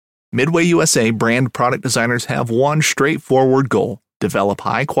Midway USA brand product designers have one straightforward goal: develop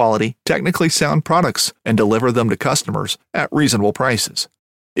high-quality, technically sound products and deliver them to customers at reasonable prices.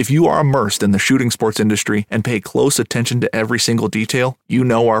 If you are immersed in the shooting sports industry and pay close attention to every single detail, you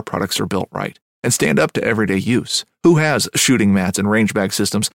know our products are built right and stand up to everyday use. Who has shooting mats and range bag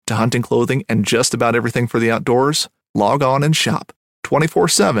systems to hunting clothing and just about everything for the outdoors? Log on and shop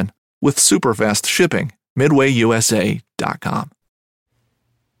 24/7 with super fast shipping. MidwayUSA.com.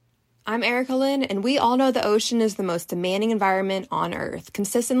 I'm Erica Lynn, and we all know the ocean is the most demanding environment on Earth,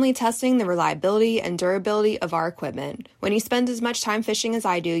 consistently testing the reliability and durability of our equipment. When you spend as much time fishing as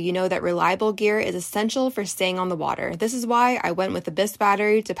I do, you know that reliable gear is essential for staying on the water. This is why I went with the Abyss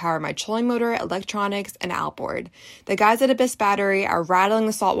battery to power my trolling motor, electronics, and outboard. The guys at Abyss Battery are rattling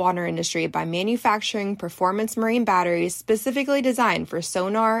the saltwater industry by manufacturing performance marine batteries specifically designed for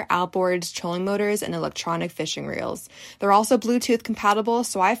sonar, outboards, trolling motors, and electronic fishing reels. They're also Bluetooth compatible,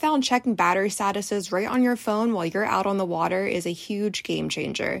 so I found checking battery statuses right on your phone while you're out on the water is a huge game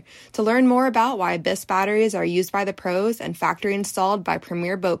changer. To learn more about why Abyss batteries are used by the pros and factory installed by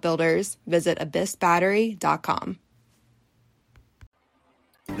premier boat builders, visit abyssbattery.com.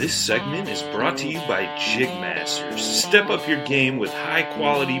 This segment is brought to you by Jigmasters. Step up your game with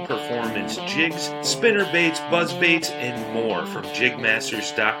high-quality performance jigs, spinner baits, buzz baits, and more from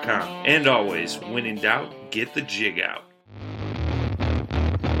jigmasters.com. And always, when in doubt, get the jig out.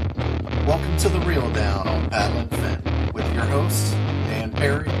 Welcome to The Reel Down on Paddle and Fin with your hosts, Dan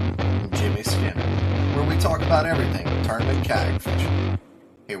Perry and Jimmy Skinner, where we talk about everything tournament kayak fishing.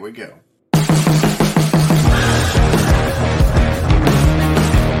 Here we go.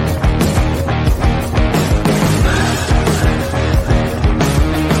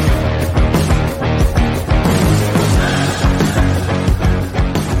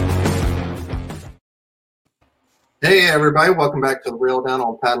 Hey everybody, welcome back to The Reel Down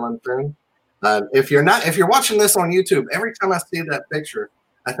on Paddle and Fin. If you're watching this on YouTube, every time I see that picture,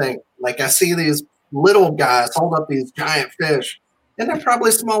 I think, I see these little guys hold up these giant fish, and they're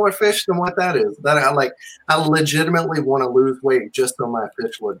probably smaller fish than what that is. I legitimately want to lose weight just so my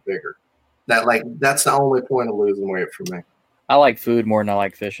fish look bigger. That's the only point of losing weight for me. I like food more than I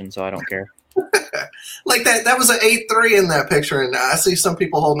like fishing, so I don't care. That was an 8.3 in that picture, and I see some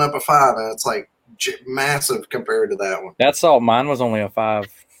people holding up a 5, and it's massive compared to that one. That's all. Mine was only a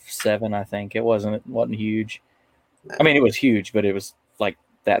 5.7, I think. It wasn't huge. I mean, it was huge, but it was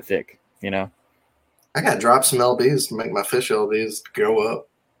that thick, you know. I got to drop some LBs to make my fish LBs go up.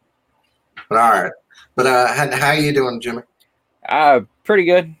 But all right. But how are you doing, Jimmy? Pretty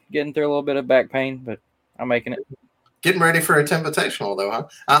good. Getting through a little bit of back pain, but I'm making it. Getting ready for a Invitational, though, huh?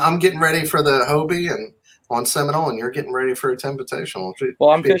 I'm getting ready for the Hobie and on Seminole, and you're getting ready for a Invitational.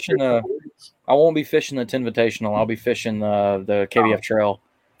 Well, I'm fishing I won't be fishing the Invitational. I'll be fishing the KBF Trail.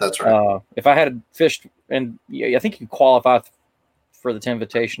 That's right. If I had fished, and I think you qualify for the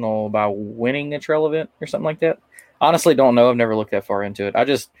Invitational by winning the trail event or something like that. Honestly, don't know. I've never looked that far into it.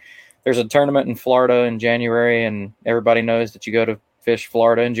 There's a tournament in Florida in January, and everybody knows that you go to fish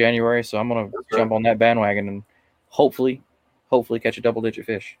Florida in January. So I'm going to jump on that bandwagon and hopefully catch a double-digit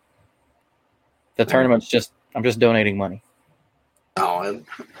fish. The tournament's I'm just donating money. Oh, and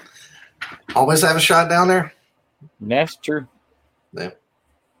always have a shot down there? That's true. Yeah.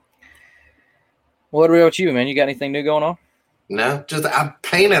 What about you, man? You got anything new going on? No, just I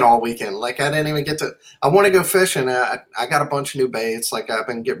painted all weekend. I didn't even get to. I want to go fishing. I got a bunch of new baits. I've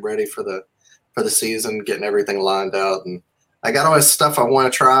been getting ready for the season, getting everything lined out, and I got all this stuff I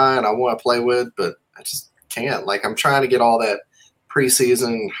want to try and I want to play with, but I just can't. I'm trying to get all that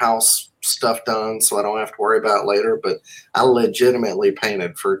preseason house stuff done so I don't have to worry about it later. But I legitimately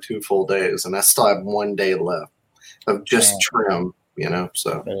painted for 2 full days, and I still have 1 day left of just trim.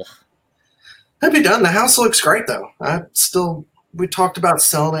 So. Ugh. I'd be done. The house looks great, though. We talked about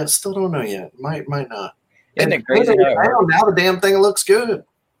selling it. Still don't know yet. Might not. Isn't it crazy? Now the damn thing looks good.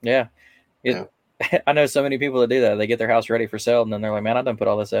 Yeah. I know so many people that do that. They get their house ready for sale, and then they're like, man, I done put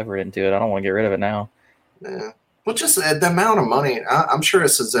all this effort into it. I don't want to get rid of it now. Yeah. Well, just the amount of money. I'm sure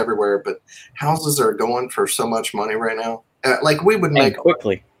this is everywhere, but houses are going for so much money right now. We would make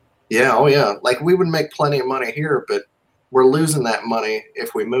quickly. Yeah. Oh, yeah. We would make plenty of money here, but we're losing that money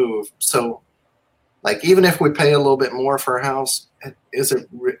if we move. So, even if we pay a little bit more for a house,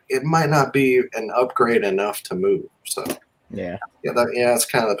 it might not be an upgrade enough to move. So yeah, that's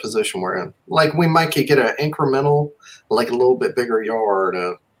kind of the position we're in. We might get an incremental, a little bit bigger yard,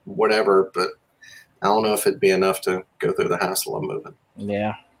 whatever, but I don't know if it'd be enough to go through the hassle of moving.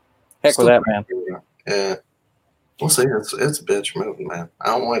 Yeah, heck with that, man. Yeah, we'll see. It's a bitch moving, man. I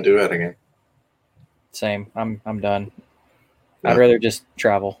don't want to do that again. Same. I'm done. Yeah. I'd rather just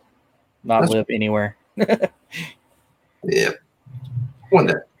travel. not live anywhere. Yeah. One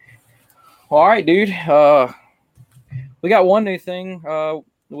day. All right, dude. We got one new thing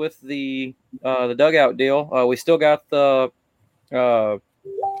with the dugout deal. We still got the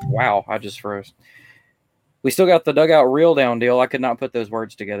wow, I just froze. We still got the dugout reel down deal. I could not put those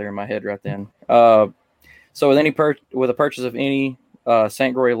words together in my head right then. So with a purchase of any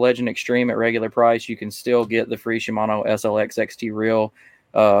St. Croix Legend Extreme at regular price, you can still get the free Shimano SLX XT reel.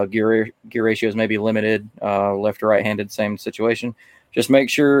 Gear ratios may be limited, left or right-handed, same situation. Just make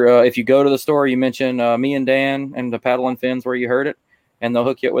sure if you go to the store, you mention me and Dan and the Paddle and Fins where you heard it, and they'll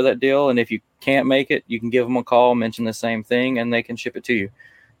hook you up with that deal. And if you can't make it, you can give them a call, mention the same thing, and they can ship it to you.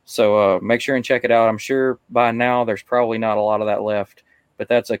 So make sure and check it out. I'm sure by now there's probably not a lot of that left, but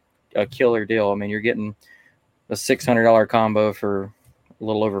that's a killer deal. I mean, you're getting a $600 combo for a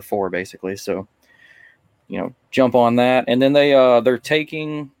little over $400, basically. So, jump on that. And then they're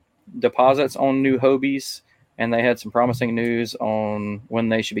taking deposits on new Hobies, and they had some promising news on when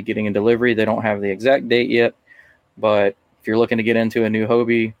they should be getting a delivery. They don't have the exact date yet, but if you're looking to get into a new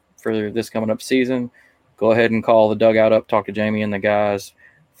Hobie for this coming up season, go ahead and call the dugout up, talk to Jamie and the guys,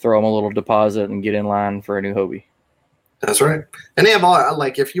 throw them a little deposit, and get in line for a new Hobie. That's right. And they have all,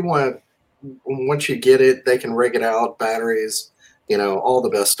 like, if you want, once you get it, they can rig it out, batteries, all the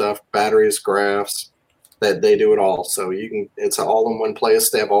best stuff, batteries, graphs, that they do it all. So it's all in one place.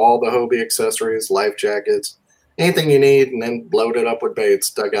 They have all the Hobie accessories, life jackets, anything you need, and then load it up with baits.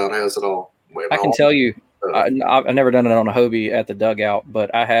 Dugout has it all. I can tell you, I've never done it on a Hobie at the dugout,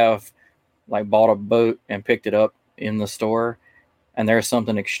 but I have bought a boat and picked it up in the store. And there's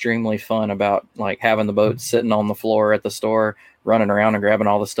something extremely fun about having the boat sitting on the floor at the store, running around and grabbing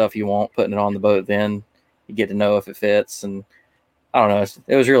all the stuff you want, putting it on the boat. Then you get to know if it fits. And I don't know,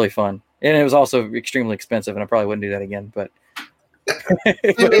 it was really fun. And it was also extremely expensive, and I probably wouldn't do that again, but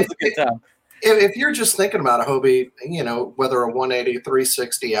it was a good time. If you're just thinking about a Hobie, whether a 180,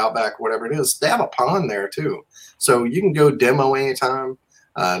 360, Outback, whatever it is, they have a pond there too. So you can go demo anytime.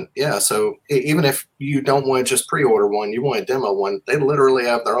 So even if you don't want to just pre-order one, you want to demo one, they literally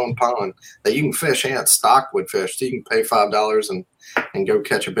have their own pond that you can fish and stock with fish. So you can pay $5 and go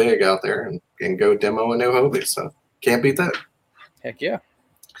catch a big out there and go demo a new Hobie. So can't beat that. Heck yeah.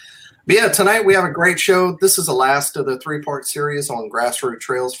 But yeah, tonight we have a great show. This is the last of the 3-part series on grassroots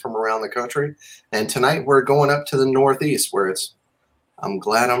trails from around the country. And tonight we're going up to the Northeast where I'm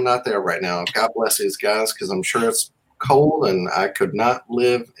glad I'm not there right now. God bless these guys, because I'm sure it's cold and I could not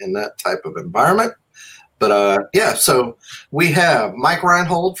live in that type of environment. But so we have Mike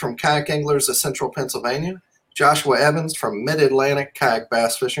Reinhold from Kayak Anglers of Central Pennsylvania, Joshua Evans from Mid-Atlantic Kayak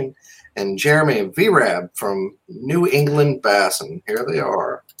Bass Fishing, and Jeremy Vrab from New England Bass. And here they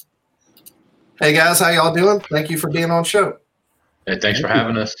are. Hey guys, how y'all doing? Thank you for being on the show. Hey, thanks for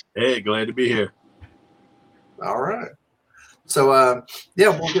having us. Hey, glad to be here. All right. So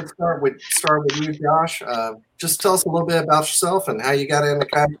we'll get started with you, Josh. Just tell us a little bit about yourself and how you got into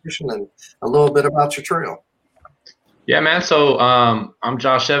kayak fishing, and a little bit about your trail. Yeah, man. So I'm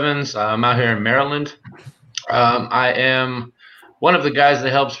Josh Evans. I'm out here in Maryland. I am one of the guys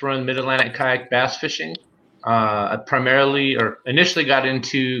that helps run Mid-Atlantic Kayak Bass Fishing. I initially got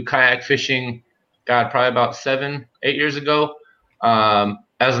into kayak fishing, probably about 7-8 years ago,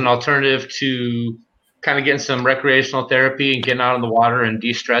 as an alternative to kind of getting some recreational therapy and getting out on the water and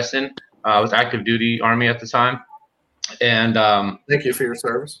de-stressing. I was active duty Army at the time. And thank you for your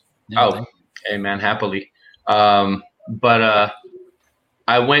service. Hey man, happily. But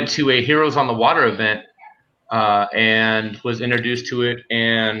I went to a Heroes on the Water event and was introduced to it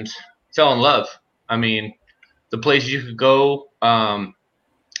and fell in love. I mean, the places you could go,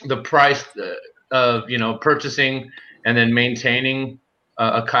 the price of purchasing and then maintaining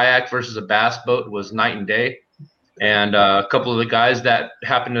a kayak versus a bass boat was night and day. And a couple of the guys that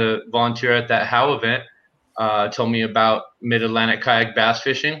happened to volunteer at that HOW event told me about Mid-Atlantic Kayak Bass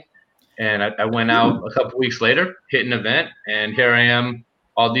Fishing. And I went out a couple weeks later, hit an event, and here I am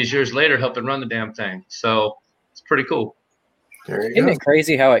all these years later helping run the damn thing. So it's pretty cool. Isn't it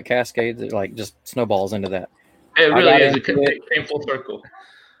crazy how it cascades, it just snowballs into that? It really is. It came full circle.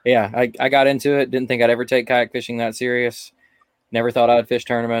 Yeah, I got into it. Didn't think I'd ever take kayak fishing that serious. Never thought I'd fish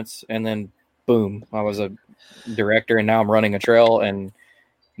tournaments. And then, boom, I was a director, and now I'm running a trail. And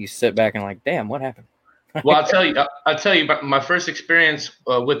you sit back and damn, what happened? Well, I'll tell you. My first experience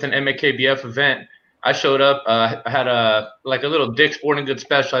with an MAKBF event, I showed up. I had a little Dick's Sporting Goods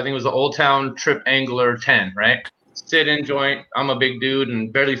special. I think it was the Old Town Trip Angler 10, right? Sit-in joint. I'm a big dude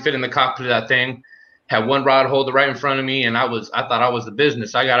and barely fit in the cockpit of that thing. Had one rod holder right in front of me, and I thought I was the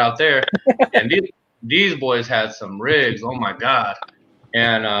business. I got out there, and these boys had some rigs. Oh my God!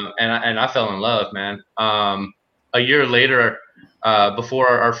 and I fell in love, man. A year later, before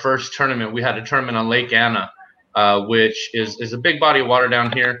our first tournament, we had a tournament on Lake Anna, which is a big body of water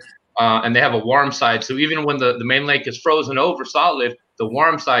down here, and they have a warm side. So even when the main lake is frozen over solid, the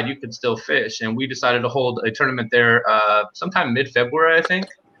warm side you could still fish. And we decided to hold a tournament there sometime mid-February, I think.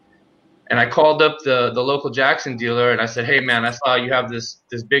 And I called up the local Jackson dealer, and I said, "Hey, man, I saw you have this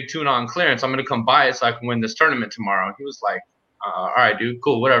big tuna on clearance. I'm going to come buy it so I can win this tournament tomorrow." And he was like, "All right, dude,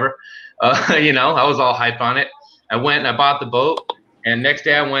 cool, whatever." I was all hyped on it. I went and I bought the boat, and next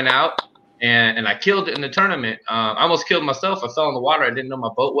day I went out and I killed it in the tournament. I almost killed myself. I fell in the water. I didn't know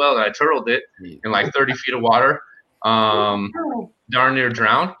my boat well, and I turtled it in like 30 feet of water. Darn near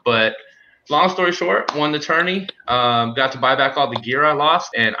drowned, but long story short, won the tourney, got to buy back all the gear I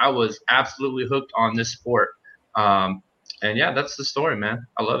lost, and I was absolutely hooked on this sport. And yeah, that's the story, man.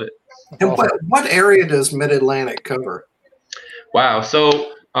 I love it. And what area does Mid-Atlantic cover? Wow.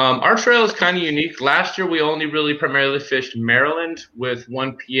 So our trail is kind of unique. Last year, we only really primarily fished Maryland with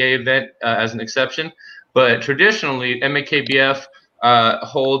one PA event as an exception. But traditionally, MAKBF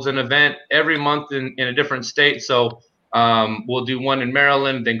holds an event every month in a different state. So we'll do one in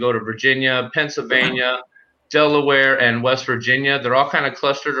Maryland, then go to Virginia, Pennsylvania, Delaware, and West Virginia. They're all kind of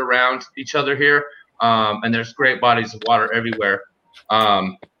clustered around each other here, and there's great bodies of water everywhere.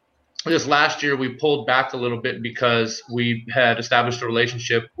 This last year, we pulled back a little bit because we had established a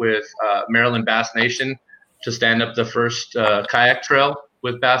relationship with Maryland Bass Nation to stand up the first kayak trail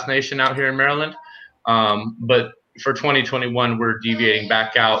with Bass Nation out here in Maryland. But for 2021, we're deviating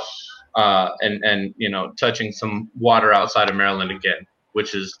back out and touching some water outside of Maryland again,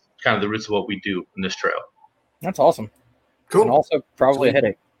 which is kind of the roots of what we do in this trail. That's awesome. Cool. And also probably a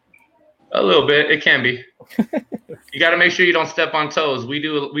headache. A little bit. It can be. You got to make sure you don't step on toes. We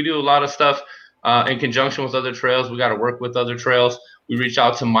do a lot of stuff in conjunction with other trails. We got to work with other trails. We reach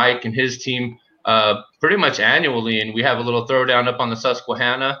out to Mike and his team pretty much annually, and we have a little throwdown up on the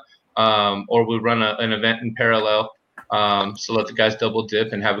Susquehanna, or we run an event in parallel. So let the guys double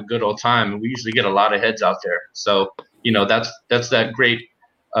dip and have a good old time. And we usually get a lot of heads out there. So, that's that great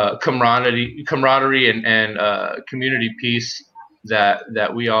camaraderie and community piece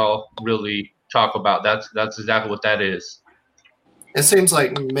that we all really talk about. That's exactly what that is. It seems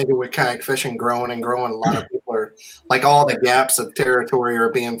like maybe with kayak fishing growing, a lot of people are like all the gaps of territory are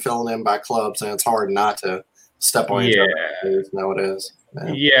being filled in by clubs, and it's hard not to step on each other nowadays.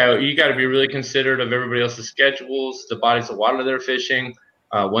 Yeah, you got to be really considerate of everybody else's schedules, the bodies of water they're fishing,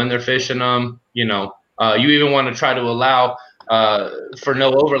 when they're fishing them. You even want to try to allow for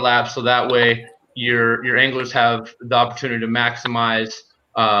no overlap, so that way your anglers have the opportunity to maximize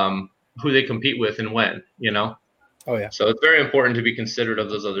who they compete with and when. Oh yeah. So it's very important to be considerate of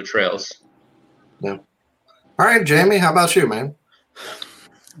those other trails. Yeah. All right, Jamie, how about you, man?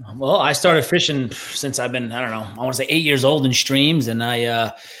 Well, I started fishing since I've been, I want to say 8 years old in streams. And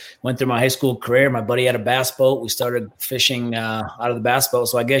I went through my high school career. My buddy had a bass boat. We started fishing out of the bass boat.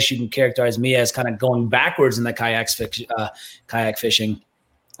 So I guess you can characterize me as kind of going backwards in the kayak fishing,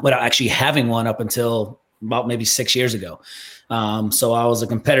 without actually having one up until about maybe 6 years ago. So I was a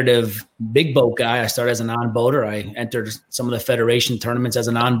competitive big boat guy. I started as a non-boater. I entered some of the federation tournaments as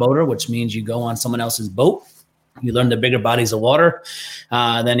a non-boater, which means you go on someone else's boat. You learn the bigger bodies of water.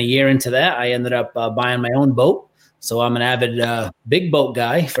 Then a year into that, I ended up buying my own boat. So I'm an avid big boat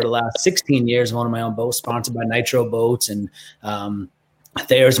guy for the last 16 years. I own my own boat, sponsored by Nitro Boats. And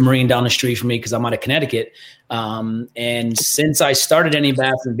Thayer's Marine down the street from me because I'm out of Connecticut. And since I started Any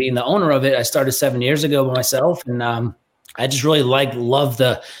Bass and being the owner of it, I started 7 years ago by myself. And I just really love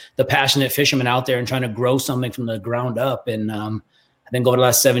the passionate fishermen out there and trying to grow something from the ground up. And I think over the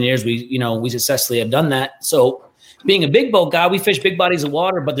last 7 years, we successfully have done that. So being a big boat guy, we fish big bodies of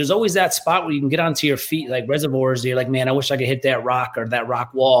water, but there's always that spot where you can get onto your feet, like reservoirs. You're like, man, I wish I could hit that rock or that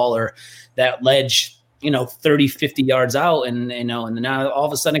rock wall or that ledge, 30, 50 yards out. And now all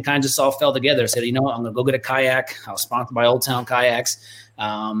of a sudden it kind of just all fell together. I said, I'm going to go get a kayak. I was sponsored by Old Town Kayaks.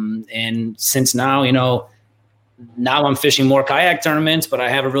 And since now, now I'm fishing more kayak tournaments, but I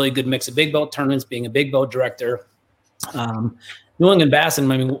have a really good mix of big boat tournaments, being a big boat director. New England Bass,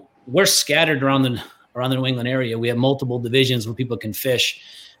 and we're scattered around the New England area. We have multiple divisions where people can fish.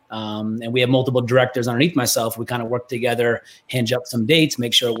 And we have multiple directors underneath myself. We kind of work together, hinge up some dates,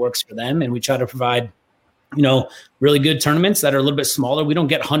 make sure it works for them. And we try to provide, really good tournaments that are a little bit smaller. We don't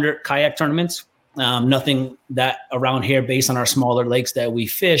get 100 kayak tournaments. Nothing that around here based on our smaller lakes that we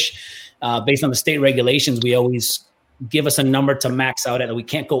fish. Based on the state regulations, we always give us a number to max out at, and we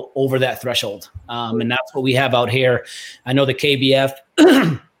can't go over that threshold. And that's what we have out here. I know the KBF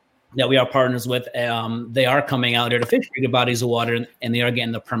that we are partners with, they are coming out here to fish bigger bodies of water, and they are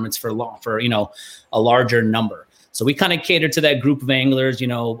getting the permits for a larger number. So we kind of cater to that group of anglers,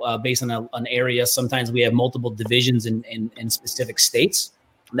 based on an area. Sometimes we have multiple divisions in specific states.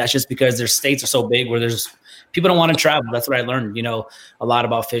 That's just because their states are so big where there's people don't want to travel. That's what I learned, a lot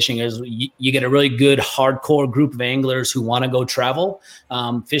about fishing is you get a really good hardcore group of anglers who want to go travel,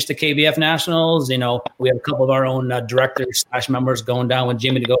 fish the KBF Nationals. We have a couple of our own directors / members going down with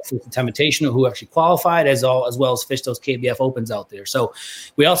Jimmy to go fish the Invitational who actually qualified as well as fish those KBF Opens out there. So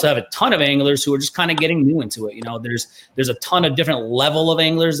we also have a ton of anglers who are just kind of getting new into it. There's a ton of different level of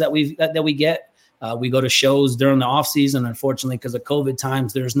anglers that we get. We go to shows during the off season. Unfortunately, because of COVID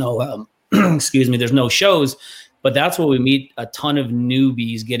times, there's no, there's no shows, but that's where we meet a ton of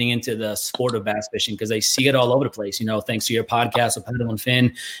newbies getting into the sport of bass fishing because they see it all over the place. Thanks to your podcast with Pedal and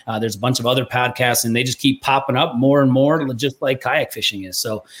Finn, there's a bunch of other podcasts and they just keep popping up more and more, just like kayak fishing is.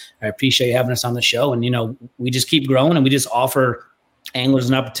 So I appreciate you having us on the show. And, we just keep growing and we just offer anglers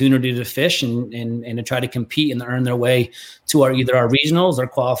an opportunity to fish and to try to compete and earn their way to either our regionals or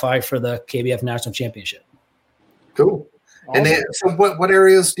qualify for the KBF National Championship. Cool. Awesome. And then, so what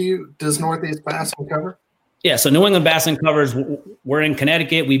areas does Northeast Bassin cover? Yeah, so New England Bassin covers, we're in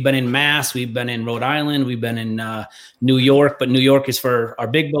Connecticut, we've been in Mass, we've been in Rhode Island, we've been in New York, but New York is for our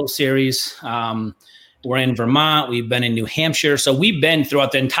big boat series. We're in Vermont, we've been in New Hampshire. So we've been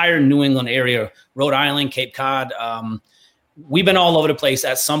throughout the entire New England area, Rhode Island, Cape Cod. We've been all over the place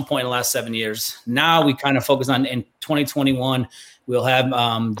at some point in the last 7 years. Now we kind of focus on in 2021, we'll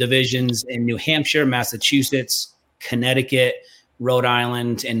have divisions in New Hampshire, Massachusetts, Connecticut, Rhode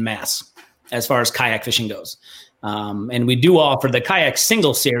Island, and Mass as far as kayak fishing goes. And we do offer the kayak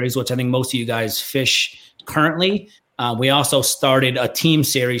single series, which I think most of you guys fish currently. We also started a team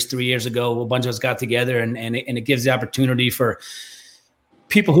series 3 years ago. A bunch of us got together and it gives the opportunity for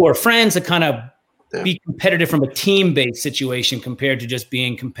people who are friends to kind of be competitive from a team-based situation compared to just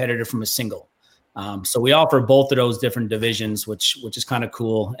being competitive from a single. So we offer both of those different divisions, which is kind of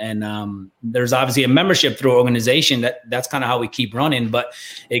cool. And there's obviously a membership through our organization that's kind of how we keep running. But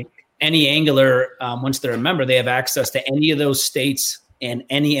any angler, once they're a member, they have access to any of those states and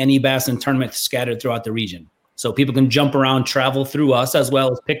any Bassin tournament scattered throughout the region. So people can jump around, travel through us, as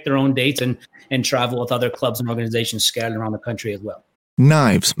well as pick their own dates and travel with other clubs and organizations scattered around the country as well.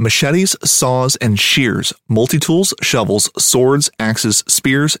 Knives, machetes, saws, and shears, multi-tools, shovels, swords, axes,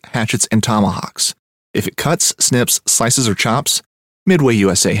 spears, hatchets, and tomahawks. If it cuts, snips, slices, or chops, Midway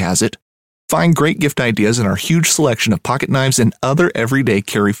USA has it. Find great gift ideas in our huge selection of pocket knives and other everyday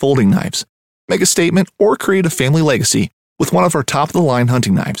carry folding knives. Make a statement or create a family legacy with one of our top-of-the-line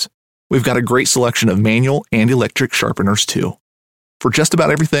hunting knives. We've got a great selection of manual and electric sharpeners, too. For just about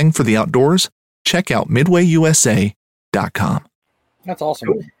everything for the outdoors, check out MidwayUSA.com. That's awesome.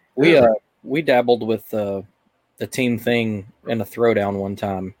 We dabbled with the team thing in a throwdown one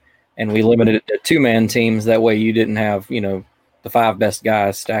time, and we limited it to 2-man teams. That way you didn't have, the 5 best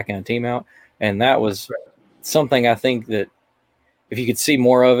guys stacking a team out. And that was something I think that if you could see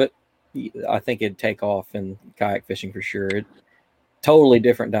more of it, I think it'd take off in kayak fishing for sure. Totally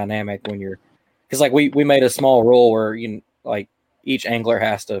different dynamic when you're, because like we made a small rule where each angler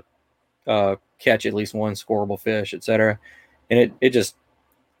has to catch at least one scoreable fish, etc. And it just,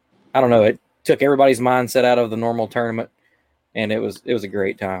 I don't know, it took everybody's mindset out of the normal tournament, and it was a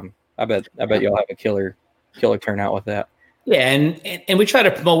great time. I bet y'all have a killer turnout with that. Yeah, and we try to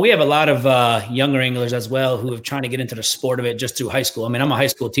promote. We have a lot of younger anglers as well who are trying to get into the sport of it just through high school. I mean, I'm a high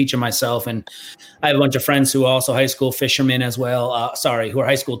school teacher myself, and I have a bunch of friends who are also high school fishermen as well. Who are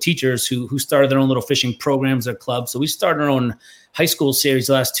high school teachers who started their own little fishing programs or clubs. So we started our own high school series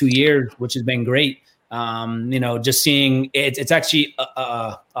the last 2 years, which has been great. Just seeing it's actually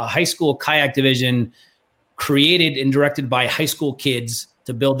a high school kayak division created and directed by high school kids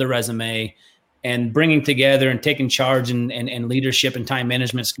to build their resume, and bringing together and taking charge and leadership and time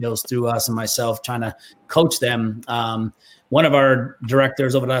management skills through us and myself trying to coach them. One of our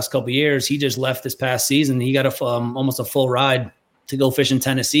directors over the last couple of years, he just left this past season. He got almost a full ride to go fish in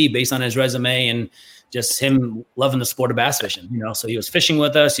Tennessee based on his resume and just him loving the sport of bass fishing. So he was fishing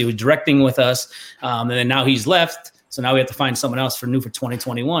with us, he was directing with us, and then now he's left. So now we have to find someone else for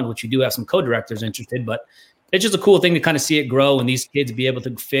 2021, which we do have some co-directors interested, but it's just a cool thing to kind of see it grow and these kids be able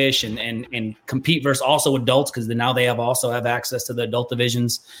to fish and compete versus also adults, because now they also have access to the adult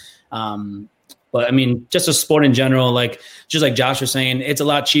divisions. But I mean, just a sport in general, just like Josh was saying, it's a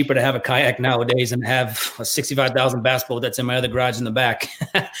lot cheaper to have a kayak nowadays and have a $65,000 bass boat that's in my other garage in the back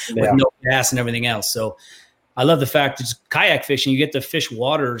with no gas and everything else. So I love the fact that kayak fishing, you get to fish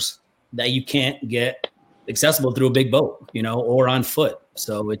waters that you can't get accessible through a big boat, or on foot.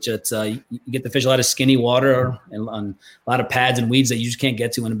 So it's you get to fish a lot of skinny water and on a lot of pads and weeds that you just can't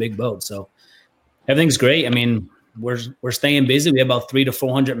get to in a big boat. So everything's great. I mean, we're staying busy. We have about 300 to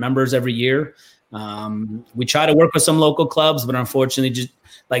 400 members every year. We try to work with some local clubs, but unfortunately, just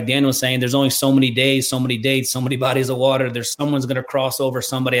like Dan was saying, there's only so many days, so many dates, so many bodies of water. There's someone's going to cross over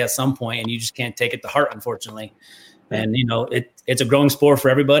somebody at some point, and you just can't take it to heart, unfortunately. And, it's a growing sport for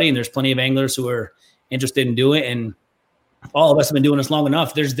everybody, and there's plenty of anglers who are interested in doing it. And all of us have been doing this long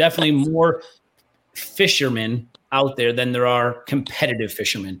enough. There's definitely more fishermen out there than there are competitive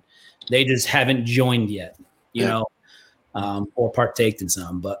fishermen. They just haven't joined yet, or partaked in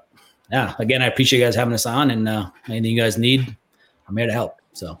some. But yeah, again, I appreciate you guys having us on, and anything you guys need, I'm here to help.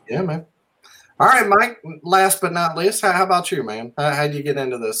 So yeah, man. All right, Mike. Last but not least, how about you, man? How'd you get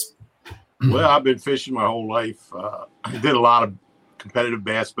into this? Well, I've been fishing my whole life. I did a lot of competitive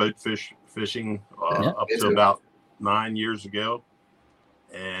bass boat fishing up to about 9 years ago.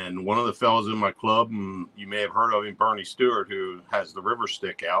 And one of the fellows in my club, and you may have heard of him, Bernie Stewart, who has the river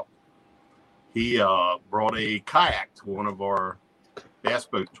stick out. He brought a kayak to one of our bass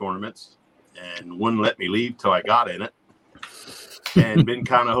boat tournaments and wouldn't let me leave till I got in it, and been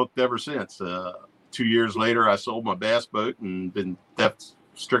kind of hooked ever since. 2 years later, I sold my bass boat and been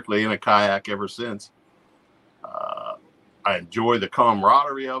strictly in a kayak ever since. I enjoy the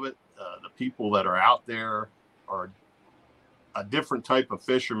camaraderie of it. The people that are out there are a different type of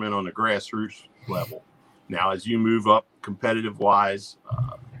fisherman on the grassroots level. Now, as you move up competitive wise,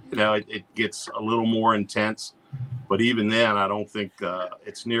 it gets a little more intense. But even then, I don't think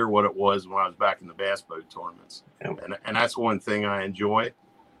it's near what it was when I was back in the bass boat tournaments. And that's one thing I enjoy.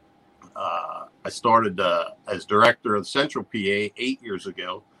 I started as director of Central PA 8 years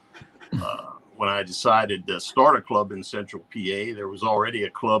ago. When I decided to start a club in Central PA, there was already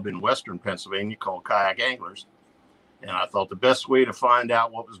a club in Western Pennsylvania called Kayak Anglers. And I thought the best way to find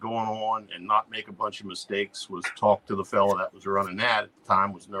out what was going on and not make a bunch of mistakes was talk to the fellow that was running that at the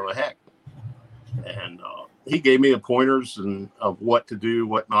time, was Noah Heck. And he gave me the pointers of what to do,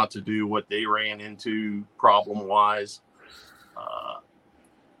 what not to do, what they ran into problem-wise.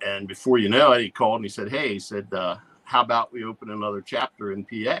 And before you know it, he called and he said, how about we open another chapter in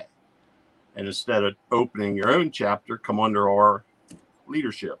PA? And instead of opening your own chapter, come under our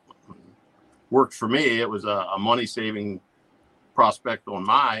leadership. Worked for me. It was a money-saving prospect on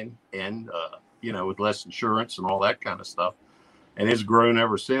mine end, with less insurance and all that kind of stuff. And it's grown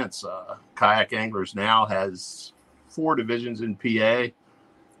ever since. Kayak Anglers now has 4 divisions in PA,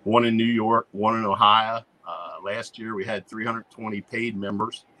 1 in New York, 1 in Ohio. Last year, we had 320 paid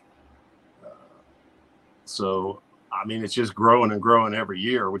members. So, I mean, it's just growing and growing every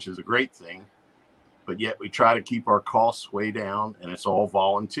year, which is a great thing. But yet we try to keep our costs way down, and it's all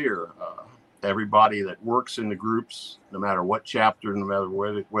volunteer. Everybody that works in the groups, no matter what chapter, no matter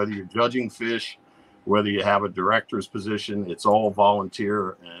whether you're judging fish, whether you have a director's position, it's all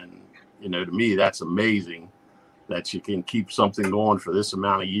volunteer. And, to me, that's amazing that you can keep something going for this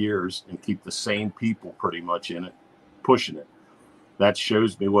amount of years and keep the same people pretty much in it, pushing it. That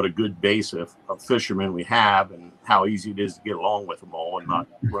shows me what a good base of fishermen we have and how easy it is to get along with them all and not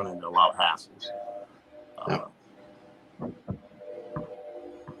run into a lot of hassles.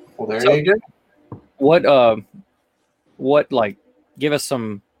 Well, there you go. What give us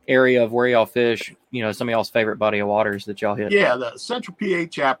some area of where y'all fish, some of y'all's favorite body of waters that y'all hit? Yeah, the Central PA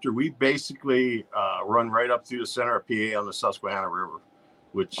chapter, we basically run right up through the center of PA on the Susquehanna River,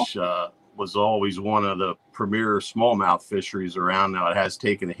 which was always one of the premier smallmouth fisheries around. Now it has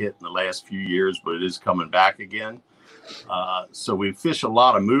taken a hit in the last few years, but it is coming back again. So we fish a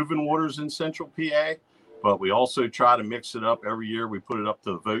lot of moving waters in Central PA, but we also try to mix it up every year. We put it up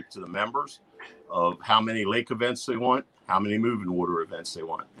to the vote to the members of how many lake events they want, how many moving water events they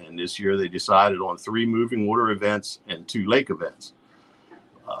want. And this year they decided on 3 moving water events and 2 lake events,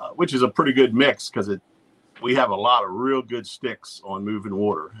 which is a pretty good mix because we have a lot of real good sticks on moving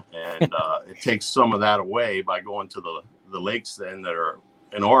water. And it takes some of that away by going to the lakes then that are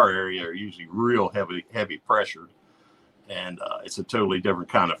in our area are usually real heavy pressured. And it's a totally different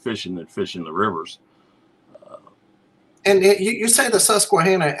kind of fishing than fishing the rivers. And you say the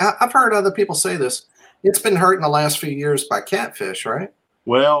Susquehanna, I've heard other people say this. It's been hurt in the last few years by catfish, right?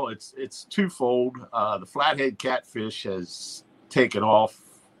 Well, it's twofold. The flathead catfish has taken off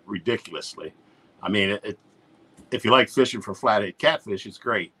ridiculously. I mean, if you like fishing for flathead catfish, it's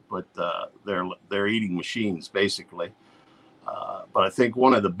great, but they're eating machines basically. But I think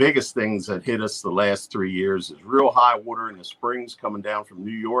one of the biggest things that hit us the last 3 years is real high water in the springs coming down from New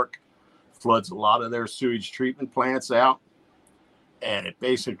York. Floods a lot of their sewage treatment plants out, and it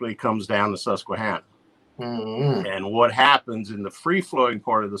basically comes down to Susquehanna. Mm-hmm. And what happens in the free-flowing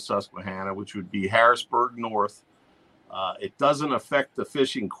part of the Susquehanna, which would be Harrisburg North, it doesn't affect the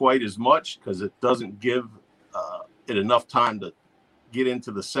fishing quite as much because it doesn't give it enough time to get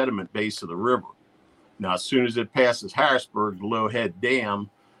into the sediment base of the river. Now, as soon as it passes Harrisburg, the Low Head Dam,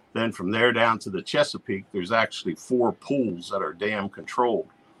 then from there down to the Chesapeake, there's actually 4 pools that are dam controlled.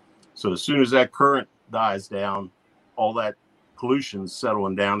 So as soon as that current dies down, all that pollution's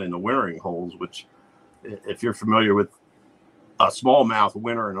settling down in the wintering holes, which if you're familiar with a smallmouth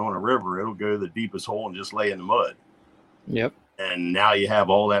wintering on a river, it'll go to the deepest hole and just lay in the mud. Yep. And now you have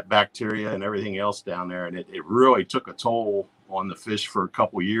all that bacteria and everything else down there. And it really took a toll on the fish for a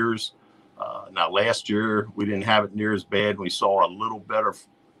couple years. Now, last year, we didn't have it near as bad. We saw a little better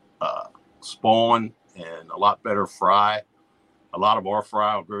spawn and a lot better fry. A lot of our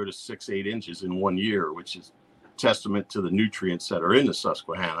fry will grow to 6-8 inches in 1 year, which is testament to the nutrients that are in the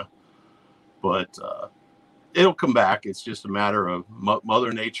Susquehanna. But it'll come back. It's just a matter of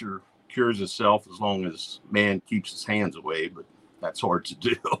Mother Nature cures itself as long as man keeps his hands away, but that's hard to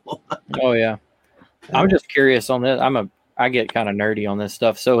do. Oh yeah. I'm just curious on this. I get kind of nerdy on this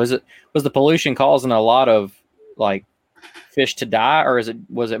stuff. So was the pollution causing a lot of like fish to die, or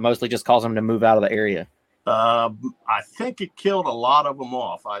was it mostly just causing them to move out of the area? I think it killed a lot of them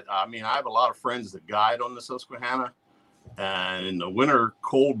off. I mean, I have a lot of friends that guide on the Susquehanna, and in the winter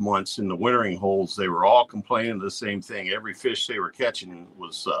cold months in the wintering holes, they were all complaining the same thing. Every fish they were catching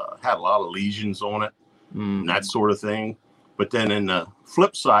was had a lot of lesions on it and that sort of thing. But then in the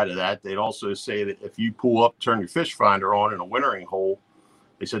flip side of that, they'd also say that if you pull up, turn your fish finder on in a wintering hole,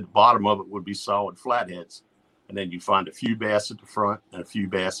 they said the bottom of it would be solid flatheads. And then you find a few bass at the front and a few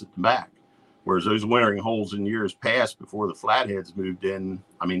bass at the back. Whereas those wintering holes in years past, before the flatheads moved in,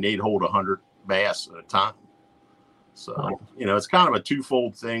 I mean, they'd hold 100 bass at a time. So, it's kind of a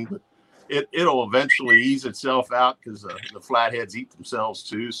twofold thing, but it'll eventually ease itself out because the flatheads eat themselves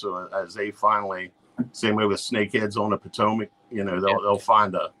too. So as they finally, same way with snakeheads on the Potomac, they'll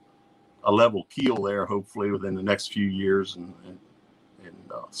find a level keel there, hopefully within the next few years and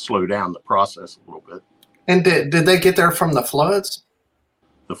slow down the process a little bit. And did they get there from the floods?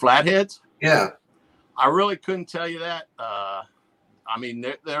 The flatheads? Yeah. I really couldn't tell you that. I mean,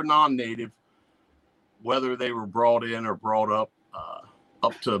 they're non-native. Whether they were brought in or brought up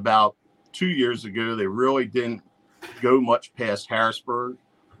to about 2 years ago, they really didn't go much past Harrisburg.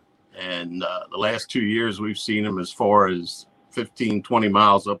 And the last 2 years, we've seen them as far as 15, 20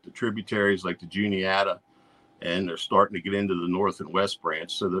 miles up the tributaries like the Juniata, and they're starting to get into the north and west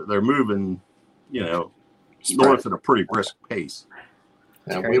branch. So they're moving, north at a pretty brisk pace.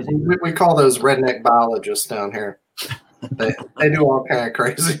 Yeah, we call those redneck biologists down here. They do all kind of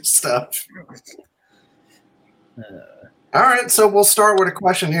crazy stuff. All right, so we'll start with a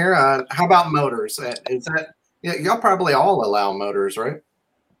question here. How about motors? Is that y'all probably all allow motors, right?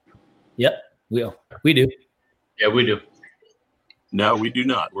 Yep, we do. Yeah, we do. No, we do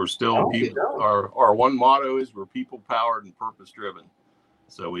not. We're still people. Our one motto is we're people powered and purpose driven.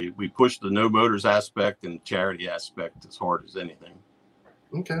 So we push the no motors aspect and charity aspect as hard as anything.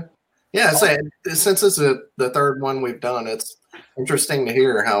 Okay. Yeah, so since it's the third one we've done, it's interesting to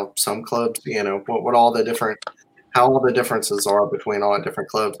hear how some clubs, what all the differences are between all the different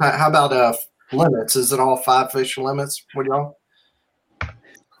clubs. How about limits? Is it all 5 fish limits? What y'all?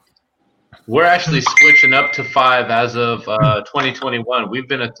 We're actually switching up to 5 as of 2021. We've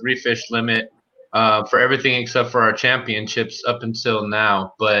been a 3 fish limit for everything except for our championships up until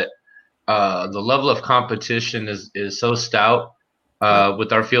now. But the level of competition is so stout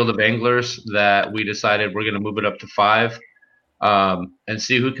with our field of anglers that we decided we're going to move it up to 5 and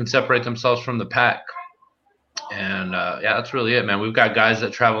see who can separate themselves from the pack. And that's really it, man. We've got guys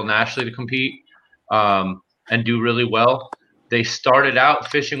that travel nationally to compete and do really well. They started out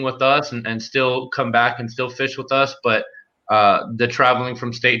fishing with us and still come back and still fish with us. But the traveling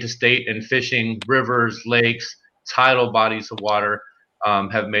from state to state and fishing rivers, lakes, tidal bodies of water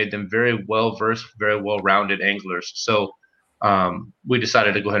have made them very well-versed, very well-rounded anglers. So we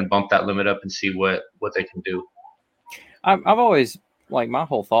decided to go ahead and bump that limit up and see what they can do. I've always, my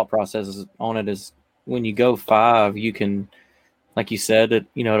whole thought process on it is when you go 5, you can, like you said,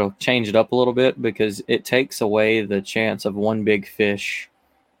 it'll change it up a little bit because it takes away the chance of one big fish,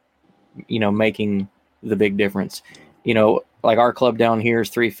 making the big difference. Like our club down here is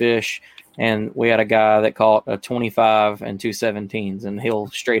 3 fish, and we had a guy that caught a 25 and 2 17s, and he'll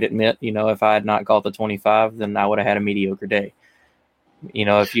straight admit, if I had not caught the 25, then I would have had a mediocre day.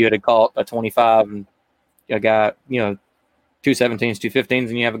 If you had caught a 25 and a guy, 2 17s, 2 15s,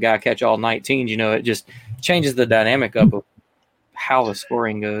 and you have a guy catch all 19s, it just changes the dynamic up of how the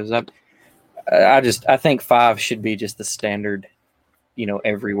scoring goes. I think 5 should be just the standard,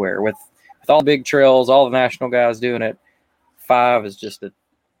 everywhere with all big trails, all the national guys doing it. 5 is just a,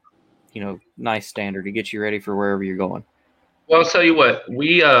 nice standard to get you ready for wherever you're going. Well, I'll tell you what,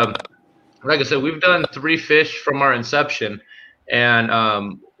 we, like I said, we've done 3 fish from our inception,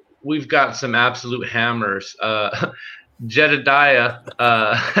 and we've got some absolute hammers. Jedediah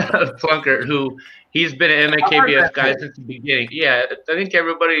Plunkett, who he's been an MAKBF guy since the beginning. Yeah, I think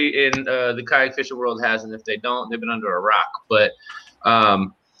everybody in the kayak fishing world has, and if they don't, they've been under a rock. But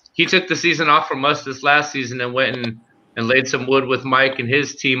he took the season off from us this last season and went and laid some wood with Mike and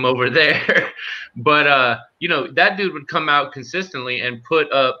his team over there. But, that dude would come out consistently and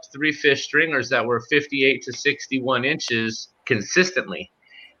put up 3 fish stringers that were 58 to 61 inches consistently.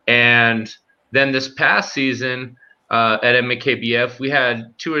 And then this past season at MAKBF, we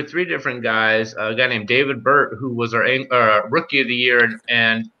had 2 or 3 different guys, a guy named David Burt, who was our rookie of the year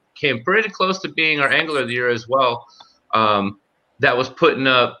and came pretty close to being our angler of the year as well, that was putting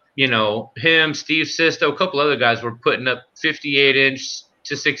up, him, Steve Sisto, a couple other guys were putting up 58-inch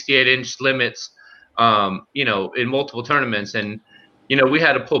to 68-inch limits, in multiple tournaments. And, we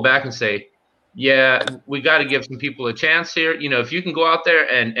had to pull back and say, yeah, we got to give some people a chance here. If you can go out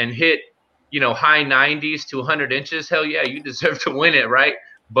there and hit, high 90s to 100 inches, hell yeah, you deserve to win it, right?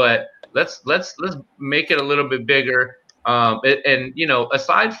 But let's make it a little bit bigger. And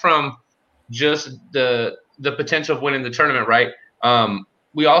aside from just the potential of winning the tournament, right?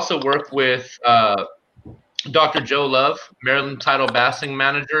 We also work with Dr. Joe Love, Maryland Title Bassing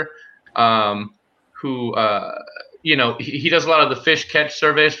Manager, who, he does a lot of the fish catch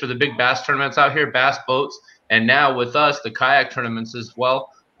surveys for the big bass tournaments out here, bass boats, and now with us, the kayak tournaments as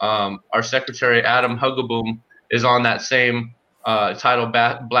well. Our secretary, Adam Hugaboom, is on that same Title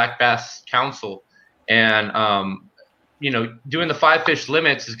Black Bass Council. And, doing the 5 fish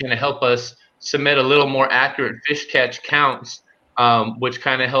limits is going to help us submit a little more accurate fish catch counts, which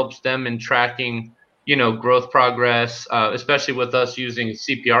kind of helps them in tracking, growth progress, especially with us using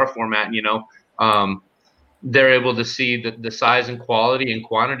CPR format. They're able to see the size and quality and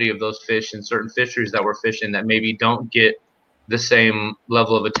quantity of those fish in certain fisheries that we're fishing that maybe don't get the same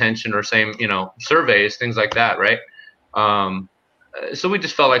level of attention or same, surveys, things like that, right? So we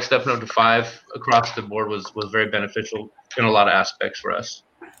just felt like stepping up to 5 across the board was very beneficial in a lot of aspects for us.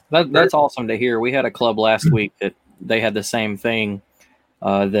 That's awesome to hear. We had a club last week that they had the same thing,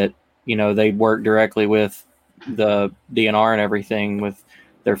 that, they worked directly with the DNR and everything with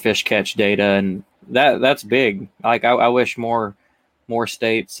their fish catch data. And that's big. Like I wish more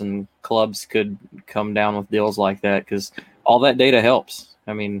states and clubs could come down with deals like that, because all that data helps.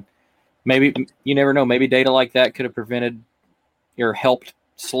 I mean, maybe you never know. Maybe data like that could have prevented or helped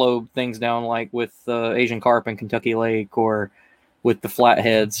slow things down, like with Asian carp in Kentucky Lake or with the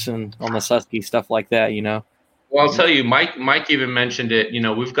flatheads and on the Susky, stuff like that, Well, I'll tell you, Mike even mentioned it.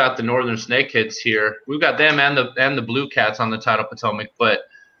 We've got the northern snakeheads here. We've got them and the blue cats on the Tidal Potomac, but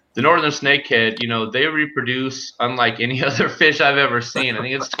the northern snakehead, they reproduce unlike any other fish I've ever seen. I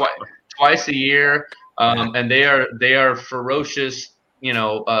think it's twice a year, and they are ferocious,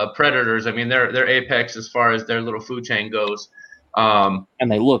 predators. I mean, they're apex as far as their little food chain goes. And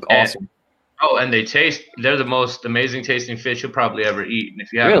they look awesome. And they're the most amazing tasting fish you'll probably ever eat. And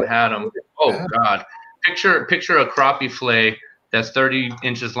if you haven't had them, oh God, picture a crappie fillet that's 30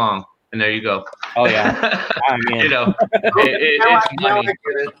 inches long. And there you go. Oh yeah, it's money.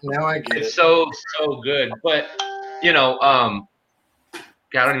 Now I get it. It's so good. But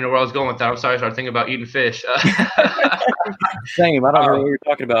God, I don't even know where I was going with that. I'm sorry. I started thinking about eating fish. Same. I don't know what you're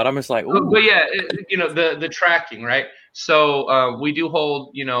talking about. I'm just like, ooh. But yeah, the tracking, right? So we do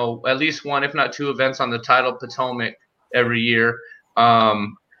hold, at least 1, if not 2 events on the Tidal Potomac every year.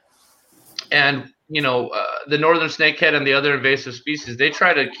 And the northern snakehead and the other invasive species, they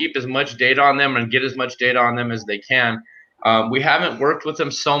try to keep as much data on them and get as much data on them as they can. We haven't worked with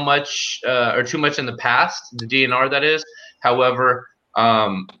them so much or too much in the past, the DNR that is. However,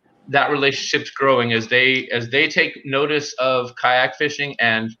 that relationship's growing as they take notice of kayak fishing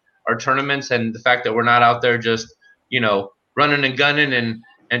and our tournaments, and the fact that we're not out there just, running and gunning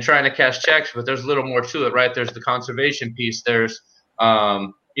and trying to cash checks, but there's a little more to it, right? There's the conservation piece. There's,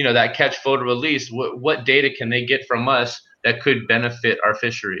 that catch, photo, release. What data can they get from us that could benefit our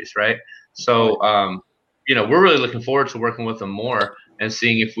fisheries, right? So, we're really looking forward to working with them more and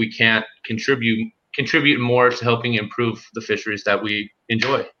seeing if we can't contribute more to helping improve the fisheries that we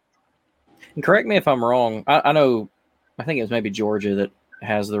enjoy. And correct me if I'm wrong. I think it was maybe Georgia that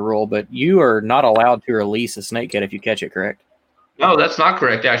has the rule, but you are not allowed to release a snakehead if you catch it, correct? No, that's not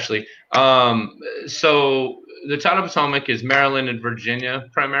correct, actually. So the town of Potomac is Maryland and Virginia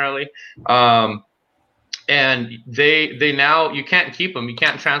primarily. And they now, you can't keep them. You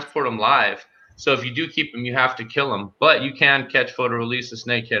can't transport them live. So if you do keep them, you have to kill them. But you can catch, photo, release a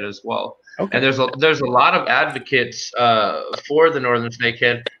snakehead as well. Okay. And there's a lot of advocates for the northern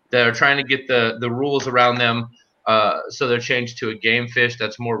snakehead that are trying to get the rules around them so they're changed to a game fish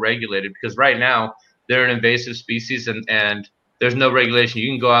that's more regulated. Because right now they're an invasive species and there's no regulation. You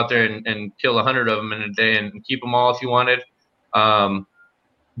can go out there and kill 100 of them in a day and keep them all if you wanted.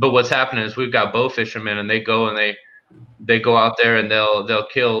 But what's happening is we've got bow fishermen, and they go out there and they'll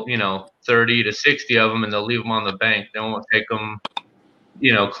kill 30 to 60 of them, and they'll leave them on the bank. They won't take them,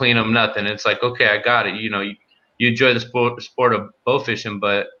 clean them, nothing. It's like, okay, I got it. You enjoy the sport of bow fishing,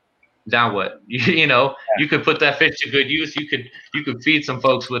 but now what? You could put that fish to good use. You could feed some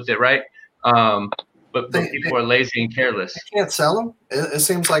folks with it, right? But people are lazy and careless. You can't sell them? It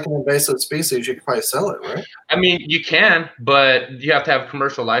seems like an invasive species. You could probably sell it, right? I mean, you can, but you have to have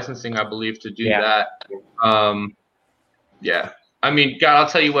commercial licensing, I believe, to do that. Yeah. I mean, God, I'll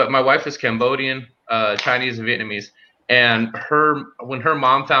tell you what. My wife is Cambodian, Chinese, and Vietnamese. And when her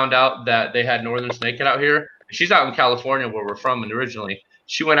mom found out that they had northern snakehead out here, she's out in California where we're from originally.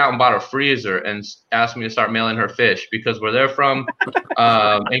 She went out and bought a freezer and asked me to start mailing her fish because where they're from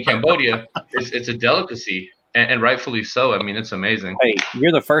in Cambodia, it's a delicacy, and rightfully so. I mean, it's amazing. Hey,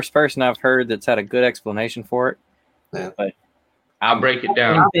 you're the first person I've heard that's had a good explanation for it. Yeah. But I'll break it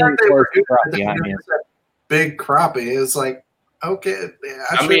down. Big crappie is like, okay.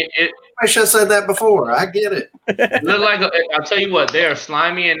 I should have said that before. I get it. I'll tell you what, they are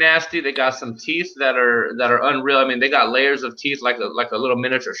slimy and nasty. They got some teeth that are unreal. I mean, they got layers of teeth like a little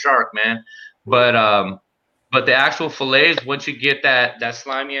miniature shark, man. But the actual fillets, once you get that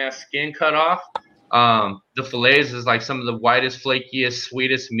slimy ass skin cut off, the fillets is like some of the whitest, flakiest,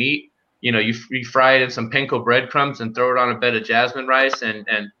 sweetest meat. You fry it in some panko breadcrumbs and throw it on a bed of jasmine rice and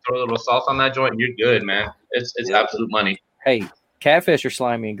throw a little salt on that joint. And you're good, man. It's absolute money. Hey, catfish are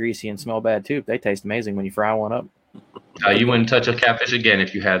slimy and greasy and smell bad too. They taste amazing when you fry one up. You wouldn't touch a catfish again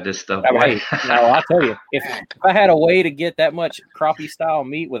if you had this stuff. Hey, no, I'll tell you, if I had a way to get that much crappie style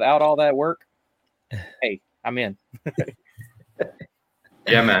meat without all that work, hey, I'm in.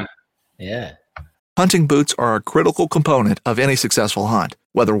 Yeah, man. Yeah. Hunting boots are a critical component of any successful hunt.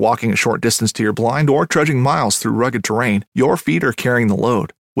 Whether walking a short distance to your blind or trudging miles through rugged terrain, your feet are carrying the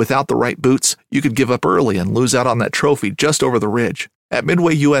load. Without the right boots, you could give up early and lose out on that trophy just over the ridge. At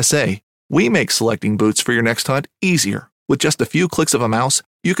Midway USA, we make selecting boots for your next hunt easier. With just a few clicks of a mouse,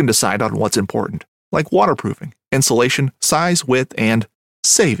 you can decide on what's important, like waterproofing, insulation, size, width, and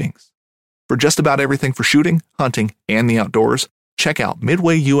savings. For just about everything for shooting, hunting, and the outdoors, check out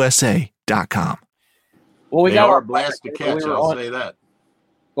MidwayUSA.com. Well, they are a blast to catch, I'll say that.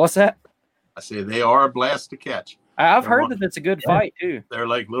 What's that? I say they are a blast to catch. I've heard that it's a good fight too. They're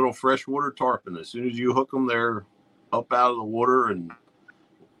like little freshwater tarpon. As soon as you hook them, they're up out of the water, and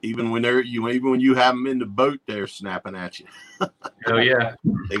even when you have them in the boat, they're snapping at you. Oh yeah,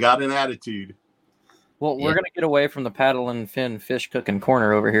 they got an attitude. Well, we're gonna get away from the paddle and fin fish cooking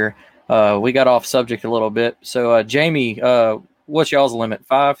corner over here. We got off subject a little bit. So, Jamie, what's y'all's limit?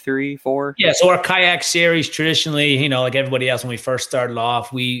 5, 3, 4? Yeah. So our kayak series traditionally, like everybody else, when we first started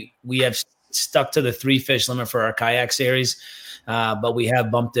off, we have stuck to the 3 fish limit for our kayak series, but we have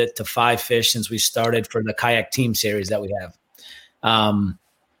bumped it to 5 fish since we started for the kayak team series that we have.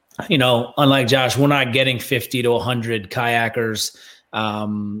 Unlike Josh, we're not getting 50 to 100 kayakers,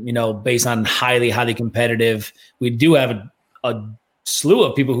 based on highly competitive. We do have a slew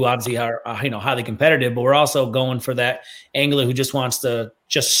of people who obviously are, highly competitive, but we're also going for that angler who just wants to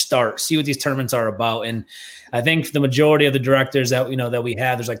just start, see what these tournaments are about. And I think the majority of the directors that we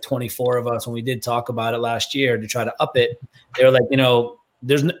have, there's like 24 of us. When we did talk about it last year to try to up it, they were like,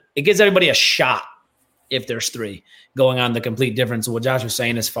 it gives everybody a shot if there's 3 going on the complete difference of what Josh was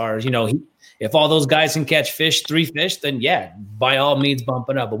saying as far as, if all those guys can catch 3 fish, then yeah, by all means bump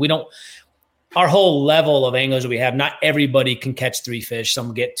it up. But we don't, our whole level of anglers that we have, not everybody can catch 3 fish.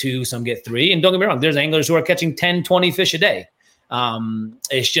 Some get 2, some get 3. And don't get me wrong, there's anglers who are catching 10, 20 fish a day.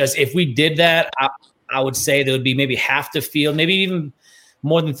 It's just, if we did that, I would say there would be maybe half the field, maybe even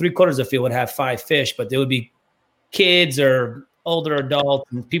more than 3/4 of the field would have 5 fish, but there would be kids or older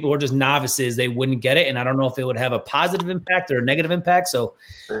adults and people who are just novices. They wouldn't get it. And I don't know if it would have a positive impact or a negative impact. So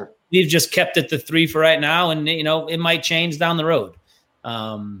we've just kept it to 3 for right now. And, it might change down the road.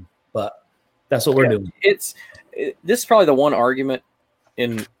 But that's what we're doing. This is probably the one argument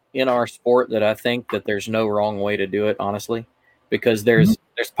in our sport that I think that there's no wrong way to do it, honestly, because there's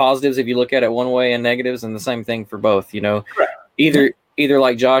positives if you look at it one way and negatives, and the same thing for both. either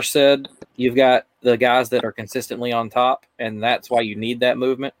like Josh said, you've got the guys that are consistently on top, and that's why you need that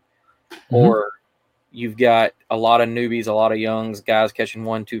movement, or you've got a lot of newbies, a lot of youngs, guys catching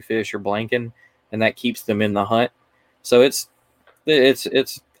 1-2 fish or blanking, and that keeps them in the hunt. So it's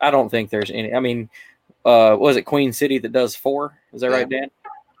I don't think there's any. I mean, was it Queen City that does 4? Is that right, Dan?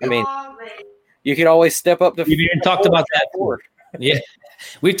 I mean, you could always step up to. We even talked about that 4. Yeah,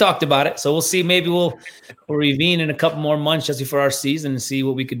 we've talked about it. So we'll see. Maybe we'll revene in a couple more months just before our season and see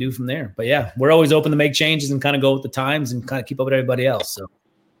what we could do from there. But yeah, we're always open to make changes and kind of go with the times and kind of keep up with everybody else. So,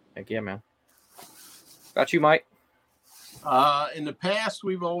 heck yeah, man. Got you, Mike. In the past,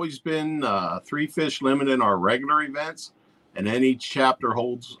 we've always been 3 fish limit in our regular events, and then each chapter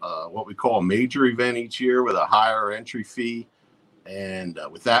holds what we call a major event each year with a higher entry fee. And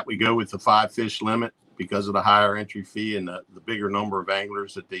with that, we go with the 5 fish limit because of the higher entry fee and the bigger number of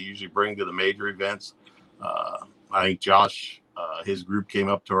anglers that they usually bring to the major events. I think Josh, his group came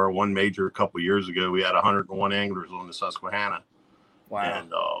up to our one major a couple years ago. We had 101 anglers on the Susquehanna.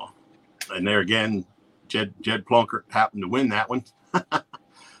 Wow. And there again, Jed Plunkett happened to win that one.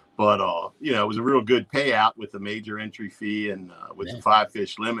 But, it was a real good payout with the major entry fee and with the 5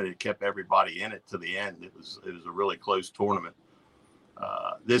 fish limit, it kept everybody in it to the end. It was a really close tournament.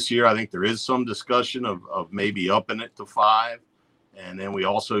 This year, I think there is some discussion of maybe upping it to 5. And then we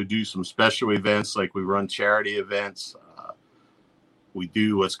also do some special events, like we run charity events. We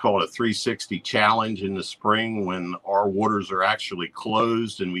do what's called a 360 challenge in the spring when our waters are actually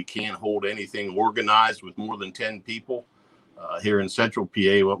closed and we can't hold anything organized with more than 10 people. Here in Central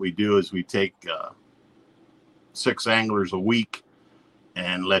PA, what we do is we take 6 anglers a week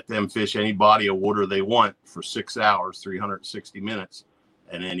and let them fish any body of water they want for 6 hours, 360 minutes.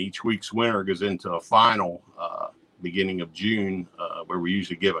 And then each week's winner goes into a final beginning of June where we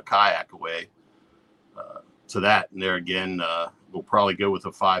usually give a kayak away to that. And there again, we'll probably go with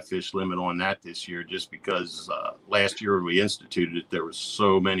a 5 fish limit on that this year just because last year when we instituted it, there was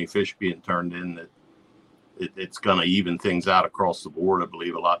so many fish being turned in that it's going to even things out across the board, I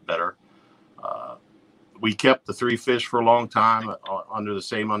believe, a lot better. We kept the 3 fish for a long time under the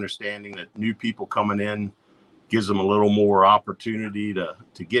same understanding that new people coming in gives them a little more opportunity to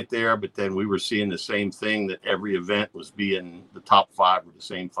get there. But then we were seeing the same thing, that every event was being the top 5 were the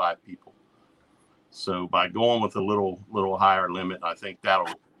same 5 people. So by going with a little higher limit, I think that'll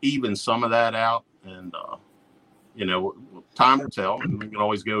even some of that out. And, time will tell, and we can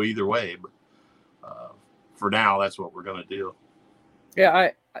always go either way. But for now, that's what we're going to do. Yeah,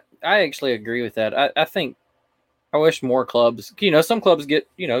 I actually agree with that. I think I wish more clubs, some clubs get,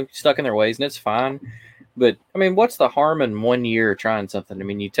 stuck in their ways, and it's fine. But, I mean, what's the harm in 1 year trying something? I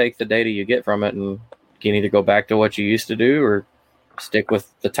mean, you take the data you get from it and you can either go back to what you used to do or stick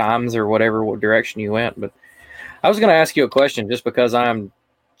with the times or whatever direction you went. But I was going to ask you a question just because I'm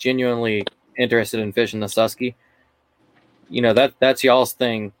genuinely interested in fishing the Susky. That's y'all's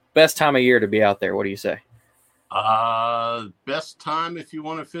thing. Best time of year to be out there. What do you say? Best time if you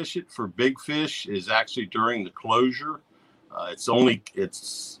want to fish it for big fish is actually during the closure. I don't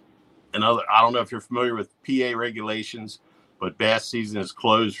know if you're familiar with PA regulations, but bass season is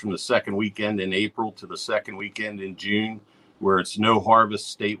closed from the second weekend in April to the second weekend in June, where it's no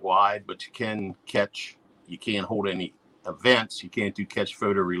harvest statewide, but you can't hold any events. You can't do catch,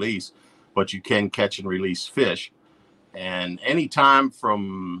 photo, release, but you can catch and release fish. And anytime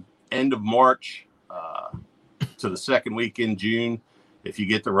from end of March to the second week in June, if you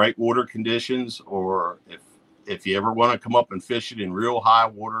get the right water conditions, or if you ever want to come up and fish it in real high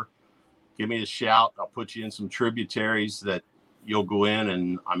water, give me a shout. I'll put you in some tributaries that you'll go in,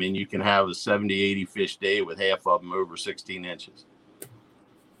 and I mean, you can have a 70, 80 fish day with half of them over 16 inches.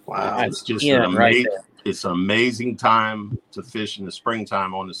 Wow. It's just it's an amazing time to fish in the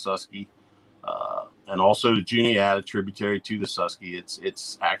springtime on the Susky. And also the Juniata tributary to the Susky.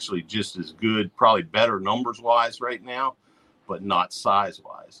 It's actually just as good, probably better numbers wise right now, but not size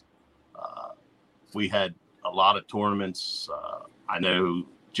wise. We had a lot of tournaments. I know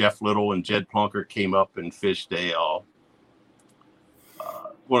Jeff Little and Jed Plunkett came up and fished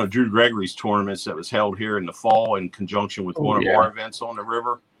one of Drew Gregory's tournaments that was held here in the fall in conjunction with one of our events on the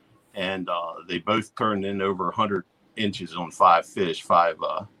river. And they both turned in over 100 inches on 5 fish, 5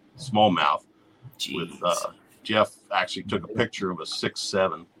 smallmouth. With Jeff actually took a picture of a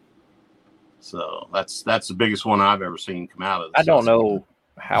 6'7". So that's the biggest one I've ever seen come out of this. I don't know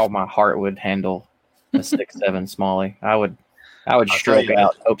how my heart would handle a 6'7" smallie. I would stroke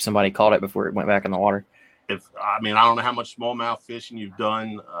out, hope somebody caught it before it went back in the water. I don't know how much smallmouth fishing you've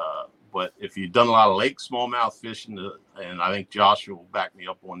done, but if you've done a lot of lake smallmouth fishing, and I think Josh will back me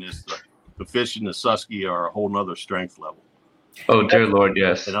up on this, the fish in the Susky are a whole nother strength level. Oh, dear Lord,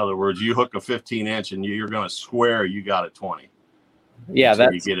 yes. In other words, you hook a 15-inch and you're going to swear you got a 20. Yeah,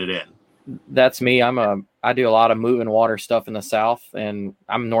 until you get it in. That's me. I do a lot of moving water stuff in the South, and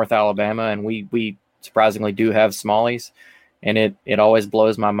I'm North Alabama, and we surprisingly do have smallies, and it always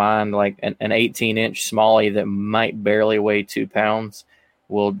blows my mind. Like an 18-inch smallie that might barely weigh 2 pounds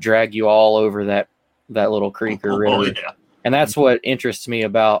will drag you all over that little creek or river. Oh, yeah. And that's what interests me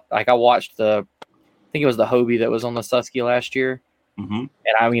about, like, I watched I think it was the Hobie that was on the Susky last year. Mm-hmm.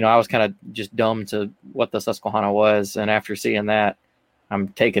 And I was kind of just dumb to what the Susquehanna was. And after seeing that, I'm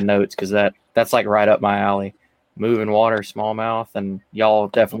taking notes because that's like right up my alley. Moving water, smallmouth, and y'all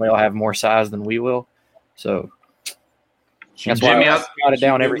definitely will have more size than we will. So that's why I got it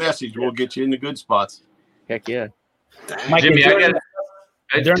down every message. We'll get you in the good spots. Heck yeah. Mike, Jimmy,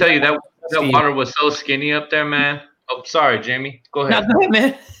 I tell you that water was so skinny up there, man. Oh, sorry, Jamie. Go ahead. No, go ahead,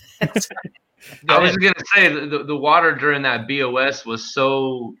 man. I was going to say the water during that BOS was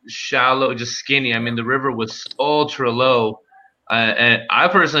so shallow, just skinny. I mean, the river was ultra low. And I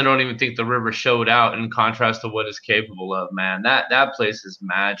personally don't even think the river showed out in contrast to what it's capable of, man. That place is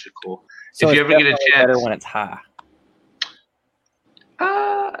magical. So if you ever get a chance. Better when it's high.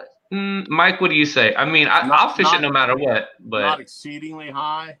 Mike, what do you say? I mean, I'll fish it no matter what. But not exceedingly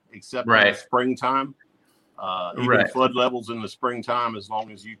high, except right. in the springtime. Even right. flood levels in the springtime, as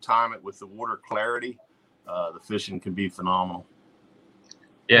long as you time it with the water clarity, the fishing can be phenomenal.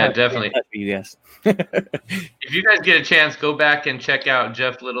 Yeah, definitely. You guys. If you guys get a chance, go back and check out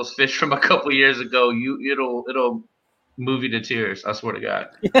Jeff Little's fish from a couple years ago. It'll move you to tears. I swear to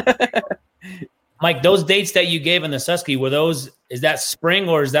God. Mike, those dates that you gave in the Susky, is that spring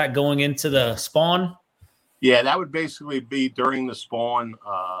or is that going into the spawn? Yeah, that would basically be during the spawn.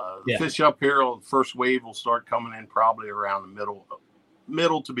 The fish up here, the first wave will start coming in probably around the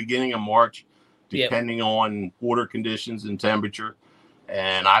middle to beginning of March, depending on water conditions and temperature.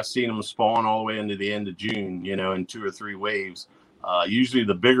 And I've seen them spawn all the way into the end of June, in 2 or 3 waves. Usually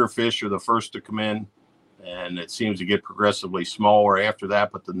the bigger fish are the first to come in, and it seems to get progressively smaller after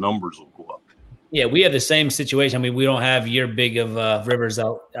that, but the numbers will go up. Yeah, we have the same situation. I mean, we don't have your big of rivers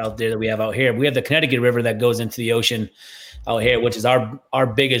out there that we have out here. We have the Connecticut River that goes into the ocean out here, which is our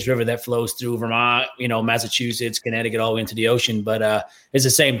biggest river that flows through Vermont, Massachusetts, Connecticut, all the way into the ocean. But it's the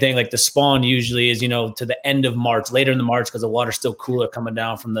same thing. Like the spawn usually is, to the end of March, later in the March, because the water's still cooler coming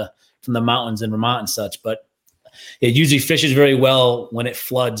down from the mountains in Vermont and such. But it usually fishes very well when it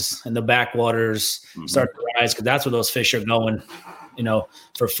floods and the backwaters start to rise, because that's where those fish are going,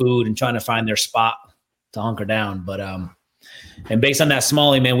 for food and trying to find their spot to hunker down. But and based on that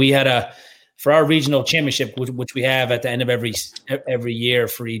smallie, man, we had for our regional championship, which we have at the end of every year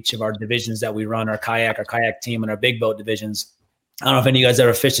for each of our divisions that we run, our kayak team, and our big boat divisions. I don't know if any of you guys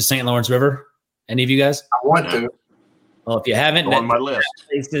ever fished the St. Lawrence River. Any of you guys? I want to. Well, if you haven't, it's on my list.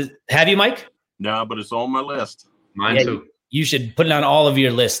 Have you, Mike? No, but it's on my list. Mine too. You should put it on all of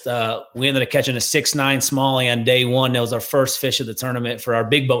your list. We ended up catching a 6'9" smallie on day one. That was our first fish of the tournament for our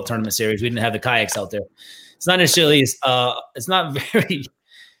big boat tournament series. We didn't have the kayaks out there. It's not necessarily it's not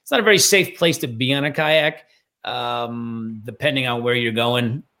a very safe place to be on a kayak, depending on where you're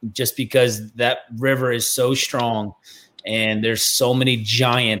going, just because that river is so strong and there's so many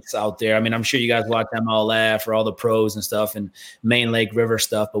giants out there. I mean, I'm sure you guys watch MLF for all the pros and stuff and Main Lake River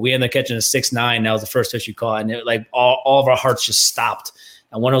stuff, but we ended up catching a 6'9". That was the first fish you caught. And all of our hearts just stopped.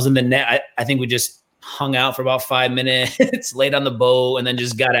 And when I was in the net, I think we just hung out for about 5 minutes, laid on the boat, and then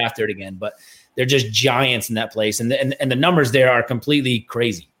just got after it again. But they're just giants in that place. And the numbers there are completely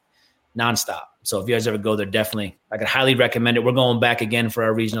crazy, nonstop. So if you guys ever go there, definitely, I could highly recommend it. We're going back again for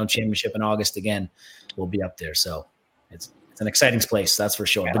our regional championship in August again. We'll be up there. So it's an exciting place, that's for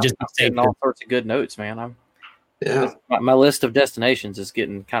sure. Yeah, but just getting all sorts of good notes, man. My list of destinations is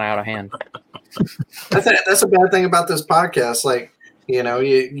getting kind of out of hand. That's a bad thing about this podcast. Like, you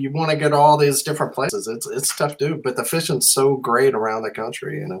want to go to all these different places. It's tough to do, but the fishing's so great around the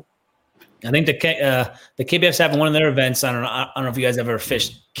country. I think the KBF's having one of their events. I don't know if you guys ever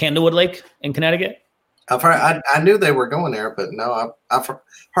fished Candlewood Lake in Connecticut. I've heard. I knew they were going there, but no, I've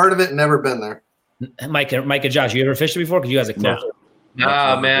heard of it. Never been there. Mike and Josh, you ever fished it before? Because you guys are close.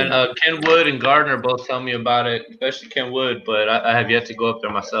 Nah, man. Ken Wood and Gardner both tell me about it, especially Ken Wood, but I have yet to go up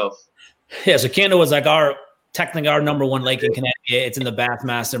there myself. Yeah, so Candlewood was like technically our number one lake in Connecticut. It's in the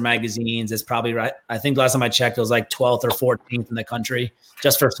Bassmaster magazines. It's probably right. I think last time I checked, it was like 12th or 14th in the country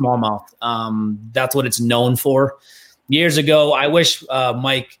just for smallmouth. That's what it's known for. Years ago, I wish,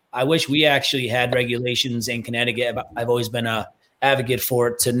 Mike, we actually had regulations in Connecticut. I've always been a advocate for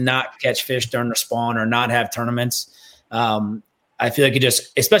it to not catch fish during the spawn or not have tournaments. I feel like it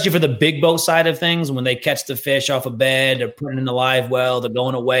just, especially for the big boat side of things, when they catch the fish off a bed, they're putting in the live well, they're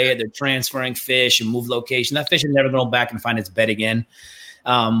going away, they're transferring fish and move location. That fish is never going back and find its bed again.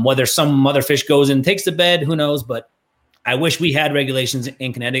 Whether some other fish goes and takes the bed, who knows? But I wish we had regulations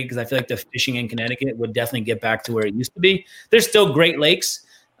in Connecticut, because I feel like the fishing in Connecticut would definitely get back to where it used to be. There's still great lakes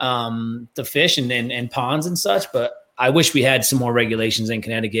to fish and ponds and such, but I wish we had some more regulations in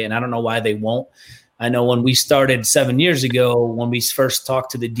Connecticut, and I don't know why they won't. I know when we started 7 years ago, when we first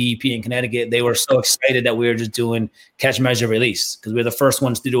talked to the DEP in Connecticut, they were so excited that we were just doing catch, measure, release, because we were the first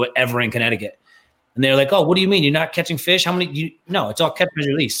ones to do it ever in Connecticut. And they're like, oh, what do you mean? You're not catching fish? How many? No, it's all catch, measure,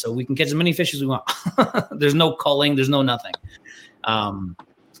 release. So we can catch as many fish as we want. There's no culling. There's no nothing.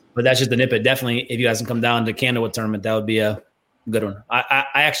 But that's just the nip. It definitely, if you guys can come down to Candlewood tournament, that would be a good one. I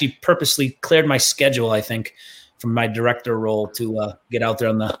actually purposely cleared my schedule, I think, from my director role to get out there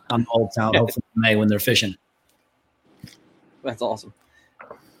on the Old Town, hopefully in May when they're fishing. That's awesome.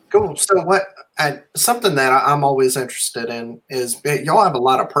 Cool. So something that I'm always interested in is y'all have a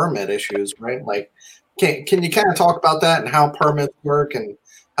lot of permit issues, right? Like, can you kind of talk about that and how permits work and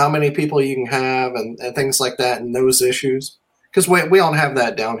how many people you can have and things like that and those issues? Because we don't have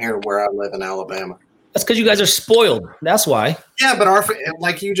that down here where I live in Alabama. That's because you guys are spoiled. That's why. Yeah, but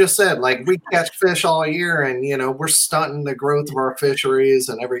like you just said, like we catch fish all year, and we're stunting the growth of our fisheries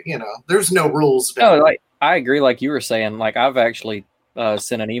and there's no rules. No, like I agree. Like you were saying, like I've actually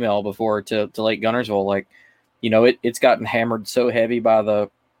sent an email before to Lake Gunnersville. Like, it's gotten hammered so heavy by the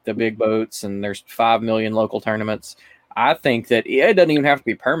big boats, and there's 5 million local tournaments. I think that it doesn't even have to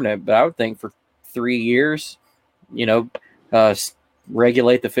be permanent, but I would think for 3 years,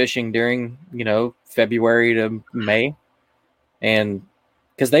 regulate the fishing during, February to May. And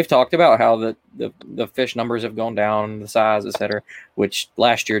because they've talked about how the fish numbers have gone down, the size, et cetera, which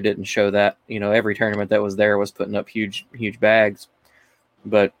last year didn't show that. Every tournament that was there was putting up huge bags.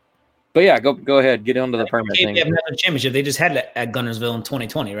 But yeah, go ahead, get onto the permit thing. They have another championship. They just had it at Gunnersville in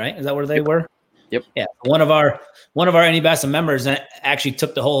 2020, right? Is that where they were? Yep. Yeah. One of our NEBASA members actually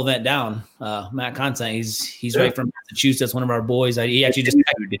took the whole event down. Matt Content. He's right from Massachusetts. One of our boys. He actually just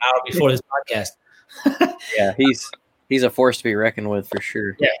texted me out before this podcast. Yeah, he's a force to be reckoned with for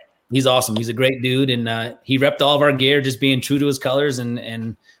sure. Yeah, he's awesome. He's a great dude, and he repped all of our gear, just being true to his colors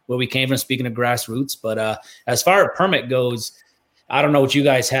and where we came from. Speaking of Grassroots, but as far as permit goes, I don't know what you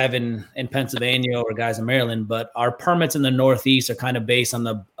guys have in Pennsylvania or guys in Maryland, but our permits in the Northeast are kind of based on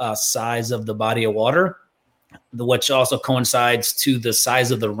the size of the body of water, which also coincides to the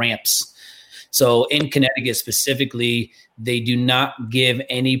size of the ramps. So in Connecticut specifically, they do not give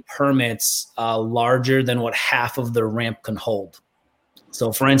any permits larger than what half of the ramp can hold.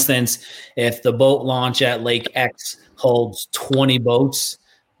 So for instance, if the boat launch at Lake X holds 20 boats,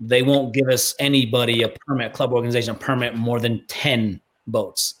 they won't give us anybody a permit, club organization, a permit more than 10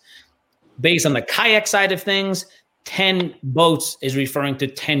 boats. Based on the kayak side of things, 10 boats is referring to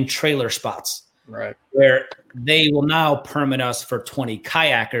 10 trailer spots. Right. Where they will now permit us for 20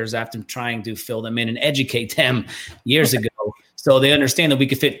 kayakers after trying to fill them in and educate them years ago. So they understand that we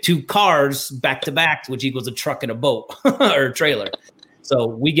could fit 2 cars back to back, which equals a truck and a boat or a trailer. So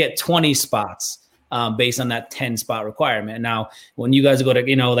we get 20 spots based on that 10 spot requirement. Now, when you guys go to,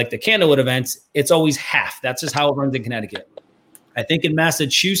 like the Candlewood events, it's always half. That's just how it runs in Connecticut. I think in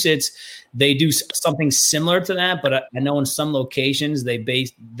Massachusetts, they do something similar to that, but I know in some locations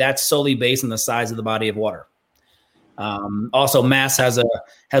that's solely based on the size of the body of water. Also, Mass has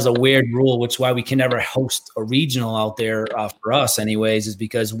a weird rule, which is why we can never host a regional out there for us anyways, is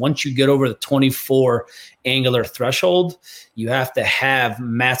because once you get over the 24 angular threshold, you have to have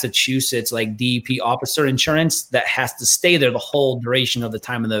Massachusetts like DEP officer insurance that has to stay there the whole duration of the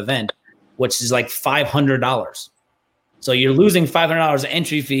time of the event, which is like $500. So you're losing $500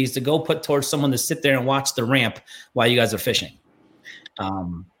 entry fees to go put towards someone to sit there and watch the ramp while you guys are fishing.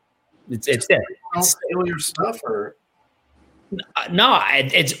 It's steal your stuff or no,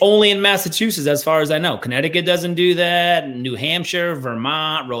 it's only in Massachusetts as far as I know. Connecticut doesn't do that. New Hampshire,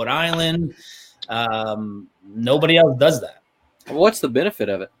 Vermont, Rhode Island, nobody else does that. What's the benefit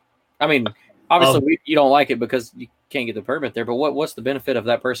of it? I mean, obviously you don't like it because you can't get the permit there, but what's the benefit of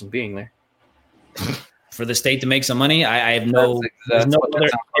that person being there? For the state to make some money, I have no. It's not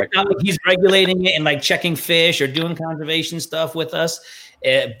like he's regulating it and like checking fish or doing conservation stuff with us.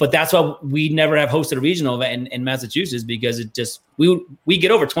 But that's why we never have hosted a regional event in Massachusetts, because it just we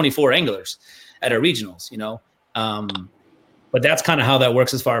get over 24 anglers at our regionals, But that's kind of how that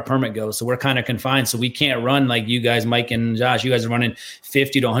works as far as permit goes. So we're kind of confined. So we can't run like you guys, Mike and Josh. You guys are running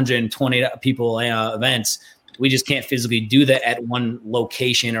 50 to 120 people events. We just can't physically do that at one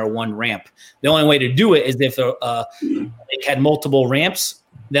location or one ramp. The only way to do it is if it had multiple ramps,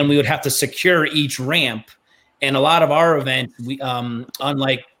 then we would have to secure each ramp. And a lot of our events, we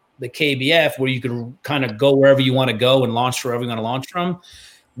unlike the KBF, where you can kind of go wherever you want to go and launch wherever you want to launch from,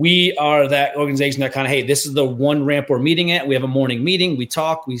 we are that organization that kind of, hey, this is the one ramp we're meeting at. We have a morning meeting. We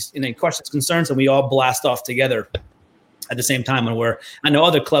talk, any questions, concerns, and we all blast off together at the same time. And I know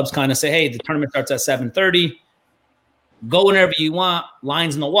other clubs kind of say, hey, the tournament starts at 7:30. Go whenever you want.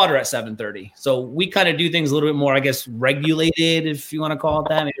 Lines in the water at 7:30. So we kind of do things a little bit more, I guess, regulated, if you want to call it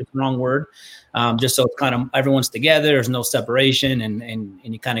that. Maybe it's the wrong word. Just so it's kind of everyone's together. There's no separation, and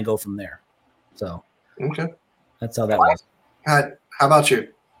you kind of go from there. So okay, that's how that was. How about you?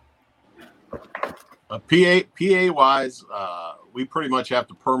 PA wise, we pretty much have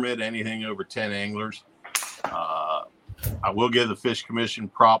to permit anything over 10 anglers. I will give the Fish Commission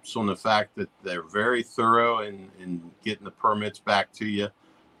props on the fact that they're very thorough in getting the permits back to you.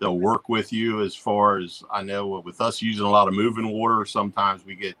 They'll work with you as far as I know. With us using a lot of moving water, sometimes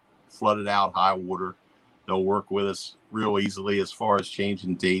we get flooded out high water. They'll work with us real easily as far as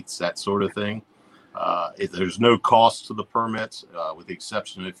changing dates, that sort of thing. There's no cost to the permits, with the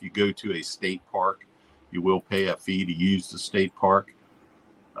exception if you go to a state park, you will pay a fee to use the state park.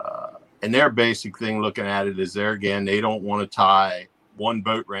 And their basic thing looking at it is they don't want to tie one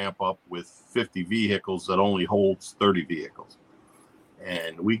boat ramp up with 50 vehicles that only holds 30 vehicles.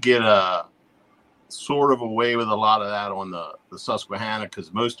 And we get a sort of away with a lot of that on the Susquehanna,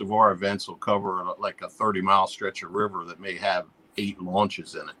 because most of our events will cover like a 30-mile stretch of river that may have 8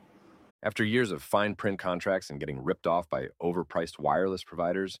 launches in it. After years of fine print contracts and getting ripped off by overpriced wireless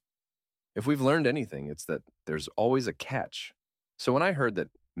providers, if we've learned anything, it's that there's always a catch. So when I heard that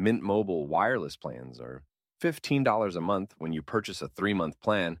Mint Mobile wireless plans are $15 a month when you purchase a 3-month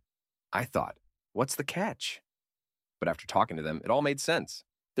plan, I thought, what's the catch? But after talking to them, it all made sense.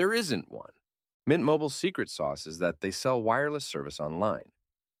 There isn't one. Mint Mobile's secret sauce is that they sell wireless service online.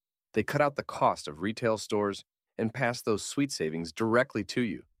 They cut out the cost of retail stores and pass those sweet savings directly to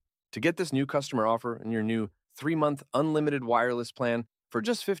you. To get this new customer offer and your new 3-month unlimited wireless plan for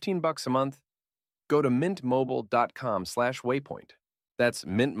just $15 a month, go to mintmobile.com/waypoint. That's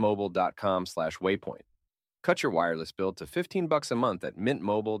mintmobile.com/waypoint. Cut your wireless bill to $15 a month at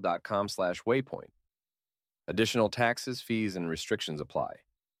mintmobile.com/waypoint. Additional taxes, fees, and restrictions apply.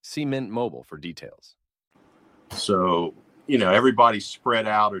 See Mint Mobile for details. So, everybody's spread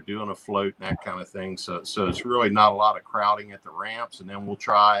out or doing a float and that kind of thing. So it's really not a lot of crowding at the ramps. And then we'll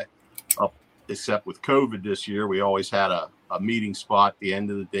try up, except with COVID this year, we always had a meeting spot at the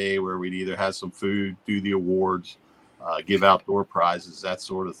end of the day where we'd either have some food, do the awards, give outdoor prizes, that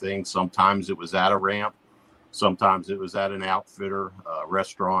sort of thing. Sometimes it was at a ramp. Sometimes it was at an outfitter,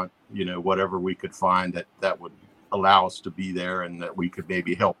 restaurant, whatever we could find that would allow us to be there and that we could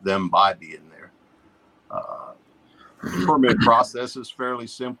maybe help them by being there. The permit process is fairly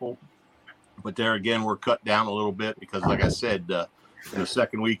simple, but there again, we're cut down a little bit because, like I said, in the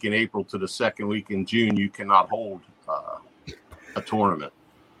second week in April to the second week in June, you cannot hold a tournament.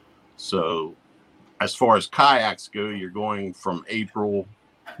 So as far as kayaks go, you're going from April,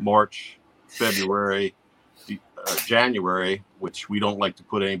 March, February, January, which we don't like to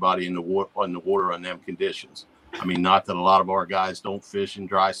put anybody in the water on them conditions. I mean, not that a lot of our guys don't fish in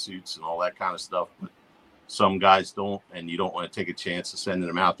dry suits and all that kind of stuff, but some guys don't, and you don't want to take a chance of sending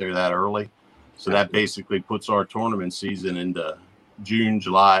them out there that early. So that basically puts our tournament season into June,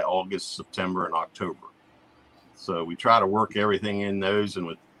 July, August, September, and October. So we try to work everything in those,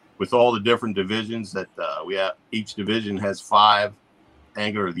 and with all the different divisions that we have, each division has 5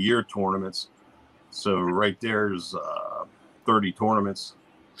 Angler of the Year tournaments. So right there's 30 tournaments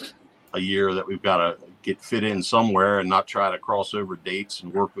a year that we've got to get fit in somewhere and not try to cross over dates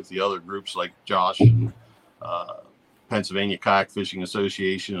and work with the other groups like Josh and Pennsylvania Kayak Fishing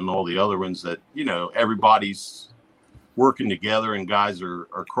Association and all the other ones that, everybody's working together and guys are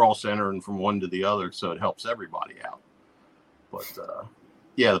cross entering from one to the other. So it helps everybody out. But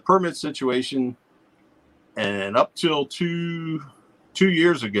the permit situation, and up till two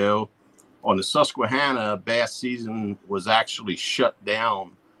years ago on the Susquehanna, bass season was actually shut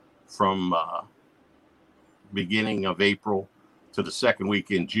down from beginning of April to the second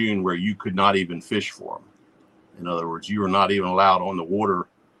week in June, where you could not even fish for them. In other words, you were not even allowed on the water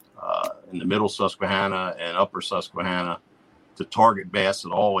in the middle Susquehanna and upper Susquehanna to target bass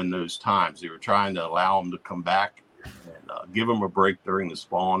at all in those times. They were trying to allow them to come back and give them a break during the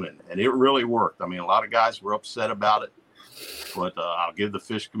spawn, and it really worked. I mean, a lot of guys were upset about it, but I'll give the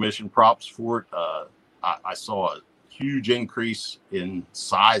Fish Commission props for it. I saw a huge increase in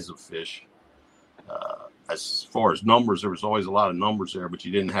size of fish as far as numbers, there was always a lot of numbers there, but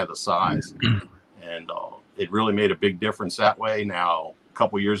you didn't have the size. And it really made a big difference that way. Now, a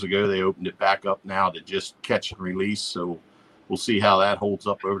couple years ago, they opened it back up now to just catch and release. So we'll see how that holds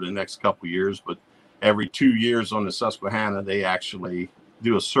up over the next couple years. But every 2 years on the Susquehanna, they actually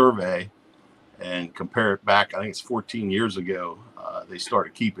do a survey and compare it back. I think it's 14 years ago. They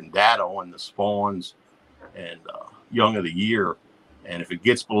started keeping data on the spawns and young of the year. And if it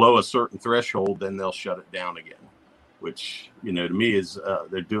gets below a certain threshold, then they'll shut it down again, which, to me is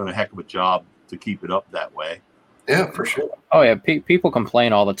they're doing a heck of a job to keep it up that way. Yeah, for sure. Oh, yeah. People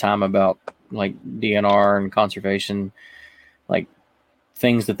complain all the time about like DNR and conservation, like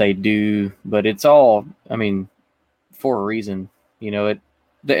things that they do, but it's all, for a reason.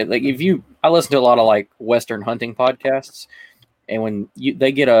 I listen to a lot of like Western hunting podcasts, and when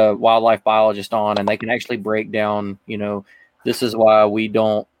they get a wildlife biologist on and they can actually break down, this is why we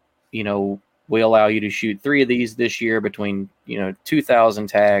don't, we allow you to shoot 3 of these this year between, 2,000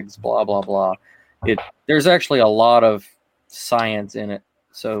 tags, blah, blah, blah. There's actually a lot of science in it.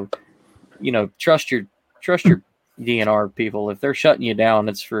 So, trust your DNR people. If they're shutting you down,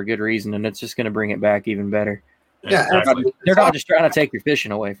 it's for a good reason, and it's just going to bring it back even better. Yeah, exactly. They're not just trying to take your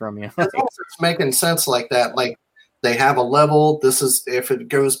fishing away from you. It's making sense like that. Like, they have a level. This is, if it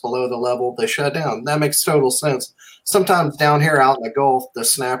goes below the level, they shut down. That makes total sense. Sometimes down here out in the Gulf, the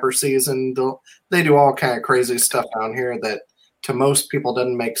snapper season, they do all kind of crazy stuff down here that to most people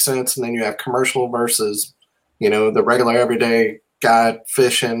doesn't make sense. And then you have commercial versus, the regular everyday guy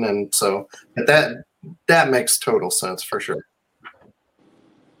fishing. And so that makes total sense for sure.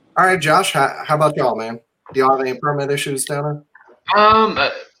 All right, Josh, how about y'all, man? Do y'all have any permit issues down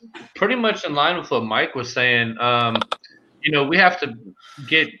there? Pretty much in line with what Mike was saying. We have to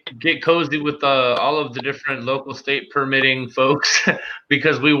get cozy with all of the different local state permitting folks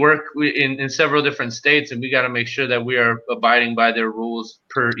because we work in several different states, and we got to make sure that we are abiding by their rules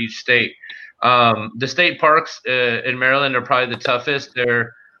per each state. The state parks in Maryland are probably the toughest.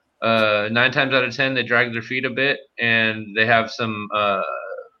 They're 9 times out of 10 they drag their feet a bit, and they have some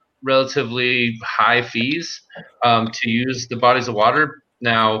relatively high fees to use the bodies of water.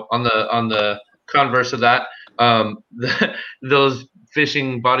 Now, on the converse of that, those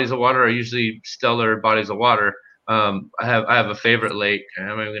fishing bodies of water are usually stellar bodies of water. I have a favorite lake. I'm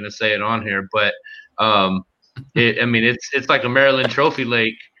not even going to say it on here, but it's like a Maryland Trophy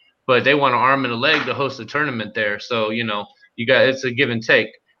Lake, but they want an arm and a leg to host a tournament there. So it's a give and take.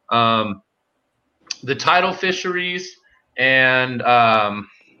 The tidal fisheries and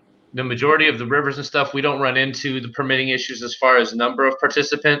the majority of the rivers and stuff, we don't run into the permitting issues as far as number of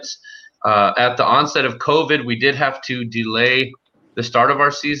participants. At the onset of COVID, we did have to delay the start of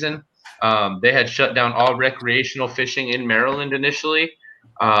our season. They had shut down all recreational fishing in Maryland initially.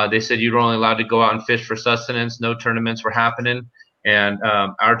 They said you were only allowed to go out and fish for sustenance. No tournaments were happening. And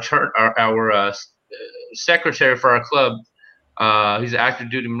our secretary for our club, he's an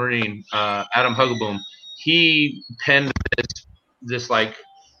active duty Marine, Adam Hugaboom. He penned this like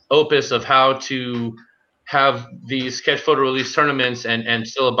opus of how to have these catch photo release tournaments and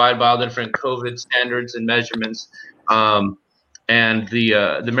still abide by all the different COVID standards and measurements. And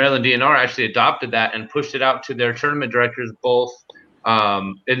the Maryland DNR actually adopted that and pushed it out to their tournament directors, both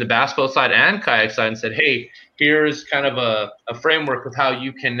in the bass boat side and kayak side, and said, hey, here's kind of a framework of how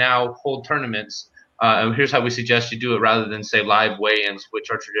you can now hold tournaments. And here's how we suggest you do it rather than say live weigh-ins, which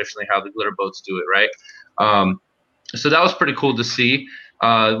are traditionally how the glitter boats do it, right? So that was pretty cool to see. We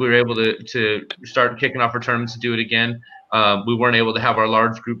were able to start kicking off our tournaments to do it again. We weren't able to have our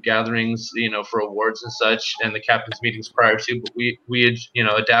large group gatherings, for awards and such, and the captain's meetings prior to, but we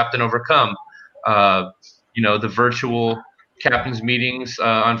adapt and overcome. The virtual captain's meetings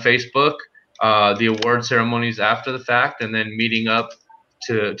on Facebook, the award ceremonies after the fact, and then meeting up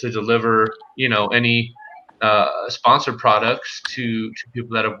to deliver, any sponsored products to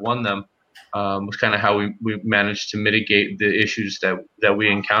people that have won them. Was kind of how we managed to mitigate the issues that we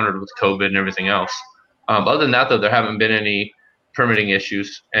encountered with COVID and everything else. Other than that, though, there haven't been any permitting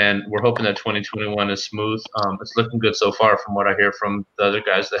issues, and we're hoping that 2021 is smooth. It's looking good so far from what I hear from the other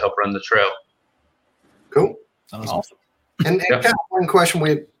guys that help run the trail. Cool. Awesome. And kind of one question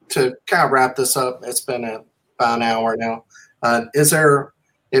to kind of wrap this up. It's been about an hour now.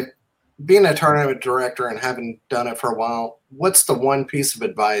 If being a tournament director and having done it for a while, what's the one piece of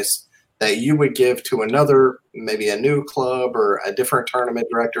advice that you would give to maybe a new club or a different tournament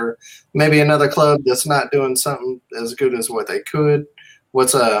director, maybe another club that's not doing something as good as what they could?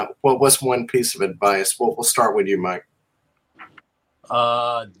 What's one piece of advice? We'll start with you, Mike.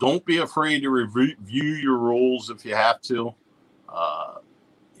 Don't be afraid to review your rules if you have to.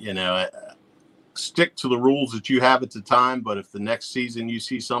 stick to the rules that you have at the time. But if the next season you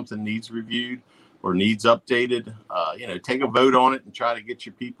see something needs reviewed or needs updated, take a vote on it and try to get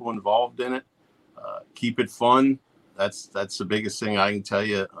your people involved in it. Keep it fun. That's the biggest thing I can tell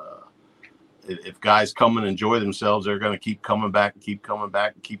you. If guys come and enjoy themselves, they're going to keep coming back and keep coming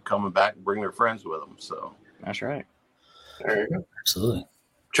back and keep coming back and bring their friends with them. So that's right. There you go. Absolutely.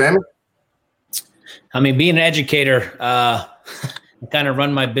 Jamie? I mean, being an educator, I kind of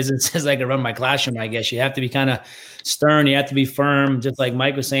run my business as I can run my classroom, I guess. You have to be kind of stern. You have to be firm. Just like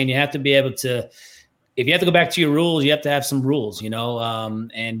Mike was saying, you have to be able to, if you have to go back to your rules, you have to have some rules,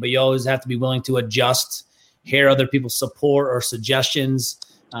 but you always have to be willing to adjust, hear other people's support or suggestions,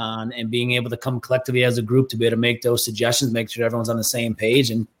 and being able to come collectively as a group to be able to make those suggestions, make sure everyone's on the same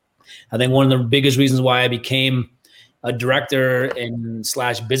page. And I think one of the biggest reasons why I became a director and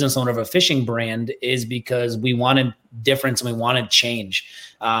 / business owner of a fishing brand is because we wanted difference and we wanted change.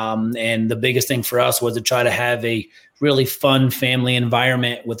 And the biggest thing for us was to try to have a really fun family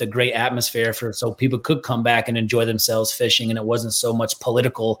environment with a great atmosphere so people could come back and enjoy themselves fishing. And it wasn't so much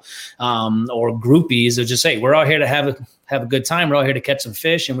political or groupies. It was just, hey, we're all here to have a good time. We're all here to catch some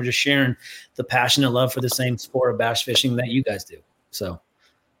fish, and we're just sharing the passion and love for the same sport of bass fishing that you guys do. So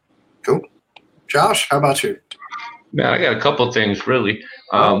cool. Josh, how about you? Man, I got a couple things really.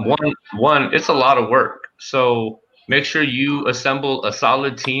 One, it's a lot of work. So make sure you assemble a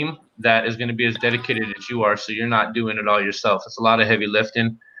solid team that is going to be as dedicated as you are, so you're not doing it all yourself. It's a lot of heavy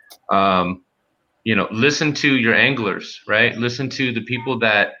lifting. Listen to your anglers, right? Listen to the people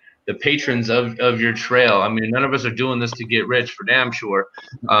the patrons of your trail. I mean, none of us are doing this to get rich, for damn sure.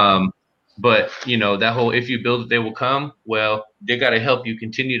 But that whole, if you build it, they will come. Well, they got to help you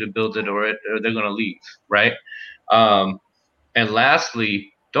continue to build it, or they're going to leave, right? And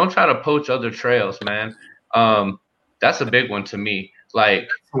lastly, don't try to poach other trails, man. That's a big one to me. Like,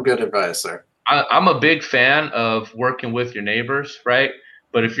 some good advice there. I'm a big fan of working with your neighbors, right?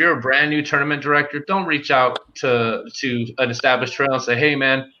 But if you're a brand new tournament director, don't reach out to an established trail and say, hey,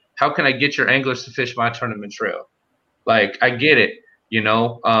 man, how can I get your anglers to fish my tournament trail? Like, I get it. You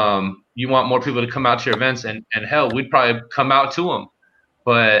want more people to come out to your events, and hell, we'd probably come out to them.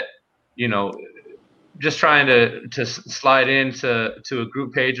 But, just trying to slide into a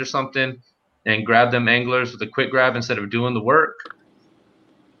group page or something and grab them anglers with a quick grab instead of doing the work.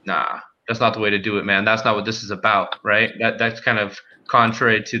 Nah, that's not the way to do it, man. That's not what this is about, right? That's kind of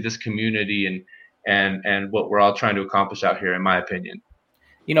contrary to this community and what we're all trying to accomplish out here, in my opinion.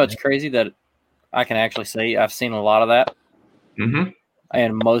 It's crazy that I can actually say I've seen a lot of that. Mm-hmm.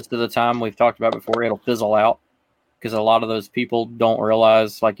 And most of the time, we've talked about before, it'll fizzle out because a lot of those people don't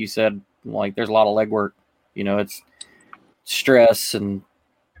realize, like you said, like there's a lot of legwork. It's stress and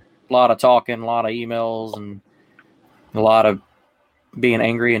a lot of talking, a lot of emails, and a lot of being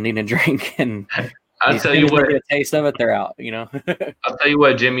angry and needing a drink. And I'll tell you what, get a taste of it, they're out. I'll tell you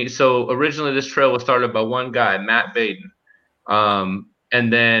what, Jimmy. So originally, this trail was started by one guy, Matt Baden,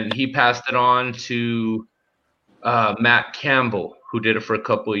 and then he passed it on to Matt Campbell, who did it for a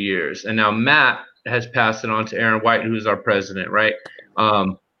couple of years, and now Matt has passed it on to Aaron White, who's our president, right?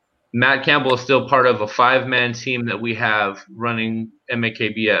 Matt Campbell is still part of a 5-man team that we have running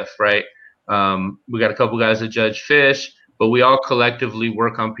MAKBF, right? We got a couple guys that judge fish, but we all collectively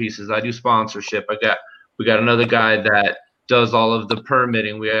work on pieces. I do sponsorship. We got another guy that does all of the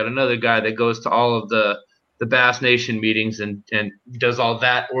permitting. We got another guy that goes to all of the Bass Nation meetings and does all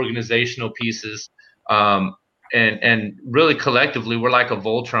that organizational pieces. And really collectively, we're like a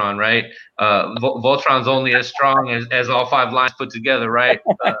Voltron, right? Voltron's only as strong as all 5 lines put together, right?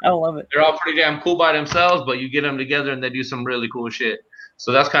 I love it. They're all pretty damn cool by themselves, but you get them together and they do some really cool shit.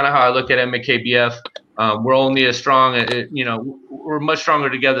 So that's kind of how I look at MAKBF. We're only as strong, we're much stronger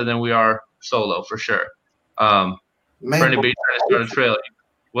together than we are solo, for sure. For anybody trying to start a trail.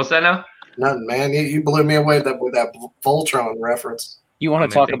 What's that now? Nothing, man. You blew me away with that Voltron reference. You want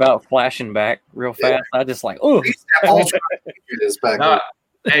to talk about flashing back real fast? I just like, oh.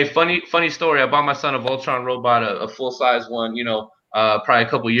 Hey, funny story. I bought my son a Voltron robot, a full-size one, probably a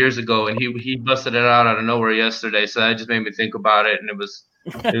couple years ago, and he busted it out of nowhere yesterday. So that just made me think about it, and it was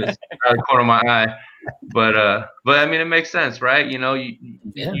out of the corner of my eye. But I mean, it makes sense, right? You're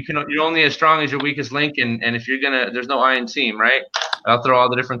only as strong as your weakest link, and if you're there's no I in team, right? I'll throw all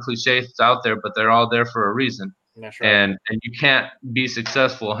the different cliches out there, but they're all there for a reason. That's right. And you can't be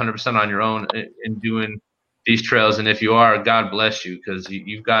successful 100% on your own in doing these trails. And if you are, God bless you, because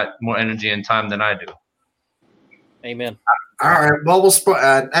you've got more energy and time than I do. Amen. All right. Well,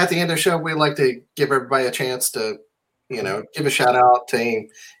 at the end of the show, we like to give everybody a chance to, give a shout out to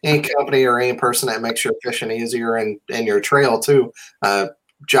any company or any person that makes your fishing easier and your trail too.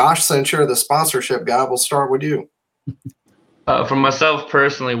 Josh, since you're the sponsorship guy, we'll start with you. For myself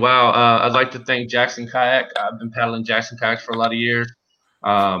personally, I'd like to thank Jackson Kayak. I've been paddling Jackson Kayaks for a lot of years.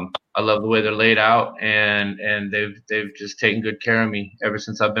 I love the way they're laid out, and they've just taken good care of me ever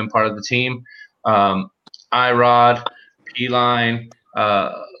since I've been part of the team. iRod, P-Line,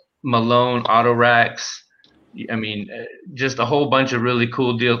 Malone, Auto Racks. I mean, just a whole bunch of really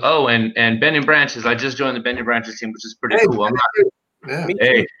cool deals. Oh, and Bending Branches. I just joined the Bending Branches team, which is pretty cool.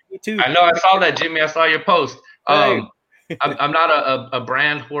 Me too. I know I saw that, Jimmy. I saw your post. I'm not a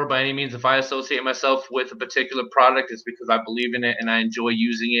brand whore by any means. If I associate myself with a particular product, it's because I believe in it and I enjoy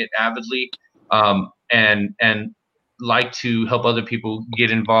using it avidly, and like to help other people get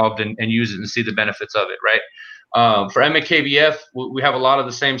involved and use it and see the benefits of it, right? For MKBF, we have a lot of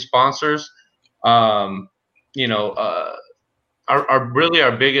the same sponsors. Our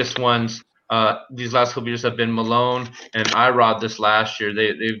biggest ones these last couple years have been Malone and iRod this last year.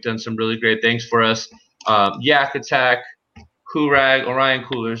 They've done some really great things for us. Yak Attack, Kurag, Orion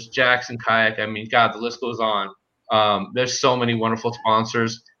Coolers, Jackson Kayak. I mean, God, the list goes on. There's so many wonderful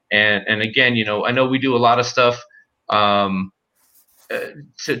sponsors. And again, I know we do a lot of stuff to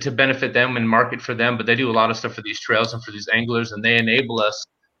benefit them and market for them, but they do a lot of stuff for these trails and for these anglers, and they enable us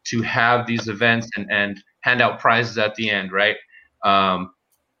to have these events and hand out prizes at the end, right?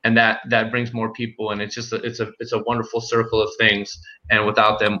 And that brings more people, and it's a wonderful circle of things. And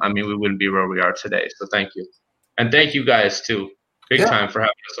without them, I mean, we wouldn't be where we are today. So thank you. And thank you guys too, big time, for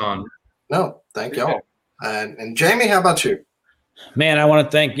having us on. No, thank y'all. And Jamie, how about you? Man, I want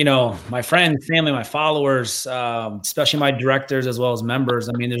to thank, my friends, family, my followers, especially my directors as well as members.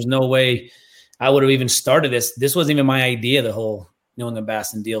 I mean, there's no way I would have even started this. This wasn't even my idea, the whole New England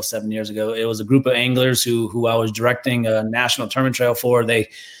Bass and Deal 7 years ago. It was a group of anglers who I was directing a national tournament trail for. They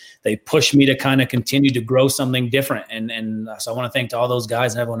pushed me to kind of continue to grow something different. And so I want to thank to all those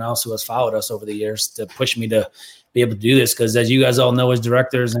guys and everyone else who has followed us over the years to push me to be able to do this. Because as you guys all know, as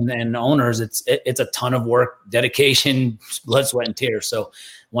directors and owners, it's a ton of work, dedication, blood, sweat, and tears. So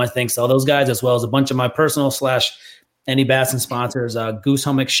I want to thank all those guys, as well as a bunch of my personal / Any Bass and sponsors, Goose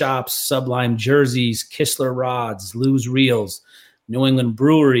Hummock Shops, Sublime Jerseys, Kistler Rods, Lou's Reels, New England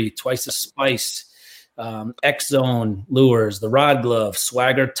Brewery, Twice the Spice, X-Zone Lures, The Rod Glove,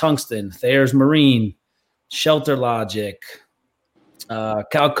 Swagger Tungsten, Thayer's Marine, Shelter Logic,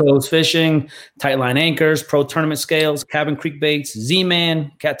 Calco's Fishing, Tightline Anchors, Pro Tournament Scales, Cabin Creek Baits,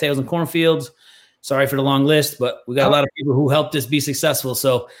 Z-Man, Cattails and Cornfields. Sorry for the long list, but we got a lot of people who helped us be successful.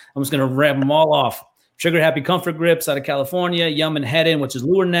 So I'm just going to wrap them all off. Trigger Happy Comfort Grips out of California, Yum and Head In, which is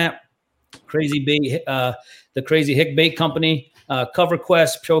Lure Net, Crazy Bait, the Crazy Hick Bait Company, Cover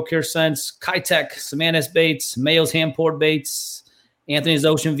Quest, Procure Sense, Kitech, Samantis Baits, Mayo's Hand Poured Baits, Anthony's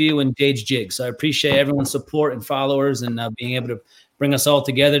Ocean View, and Gage Jigs. So I appreciate everyone's support and followers and being able to bring us all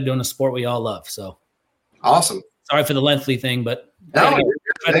together doing a sport we all love. So awesome. Sorry for the lengthy thing, but that's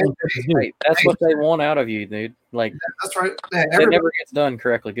what they want out of you, dude. Like, that's right. It never gets done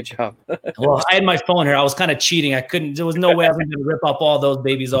correctly. Good job. Well, I had my phone here. I was kind of cheating. There was no way I was going to rip up all those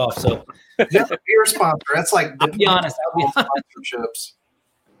babies off. So yeah, beer sponsor. That's like I'll be honest. Sponsorships.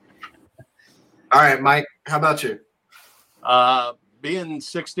 All right, Mike. How about you? Being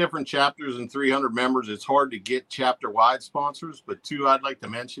 6 different chapters and 300 members, it's hard to get chapter-wide sponsors. But 2 I'd like to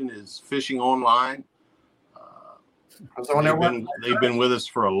mention is Fishing Online. They've been with us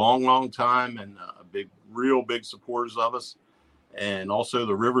for a long, long time, and real big supporters of us. And also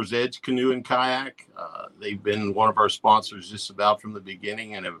the River's Edge Canoe and Kayak. They've been one of our sponsors just about from the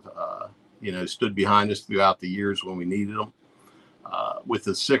beginning, and have stood behind us throughout the years when we needed them. With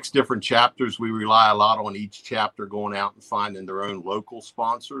the 6 different chapters, we rely a lot on each chapter going out and finding their own local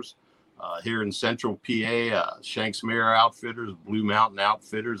sponsors. Here in Central PA, Shanks Mare Outfitters, Blue Mountain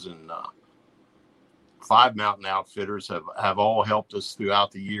Outfitters, and 5 Mountain Outfitters have all helped us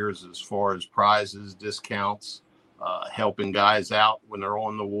throughout the years as far as prizes, discounts, helping guys out when they're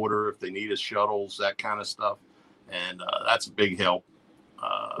on the water, if they need us shuttles, that kind of stuff. And that's a big help.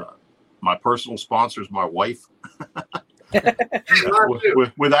 My personal sponsor is my wife.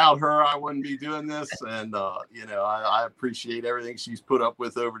 Without her, I wouldn't be doing this. And, I appreciate everything she's put up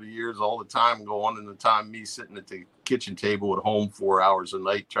with over the years, all the time going, and the time me sitting at the kitchen table at home 4 hours a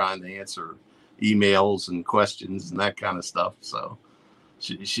night trying to answer emails and questions and that kind of stuff. So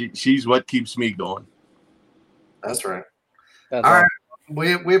she's what keeps me going. That's right. All right.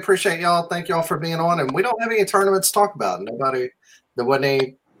 We appreciate y'all. Thank y'all for being on. And we don't have any tournaments to talk about. There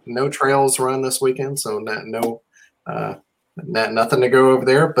wasn't no trails run this weekend. So nothing to go over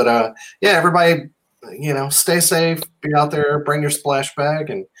there. But everybody, stay safe, be out there, bring your splash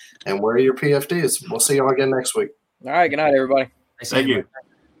bag and wear your PFDs. We'll see y'all again next week. All right. Good night, everybody. Thank you.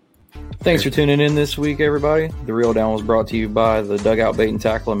 Thanks for tuning in this week, everybody. The Reel Down was brought to you by the Dugout Bait and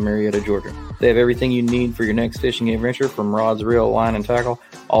Tackle in Marietta, Georgia. They have everything you need for your next fishing adventure, from rods, reel, line, and tackle,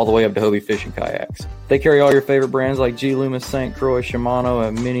 all the way up to Hobie fishing kayaks. They carry all your favorite brands like G. Loomis, St. Croix, Shimano,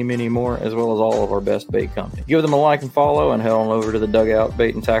 and many, many more, as well as all of our best bait companies. Give them a like and follow, and head on over to the Dugout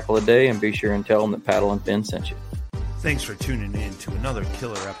Bait and Tackle today, and be sure and tell them that Paddle and Fin sent you. Thanks for tuning in to another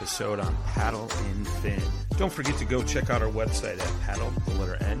killer episode on Paddle and Fin. Don't forget to go check out our website at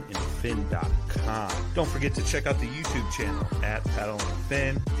paddle_and_fin.com. Don't forget to check out the YouTube channel at Paddle and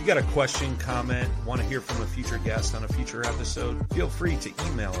Fin. If you got a question, comment, want to hear from a future guest on a future episode, feel free to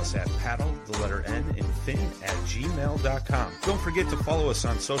email us at paddle_and_fin@gmail.com. Don't forget to follow us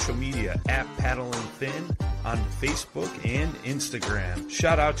on social media at Paddle and Fin on Facebook and Instagram.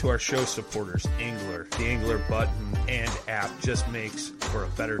 Shout out to our show supporters, Angler. The Angler button and app just makes for a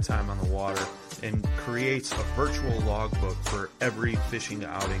better time on the water and creates a virtual logbook for every fishing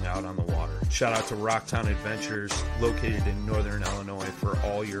outing out on the water. Shout out to Rocktown Adventures, located in northern Illinois, for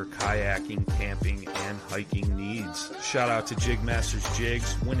all your kayaking, camping, and hiking needs. Shout out to Jig Masters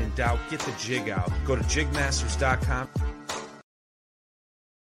Jigs. When in doubt, get the jig out. Go to jigmasters.com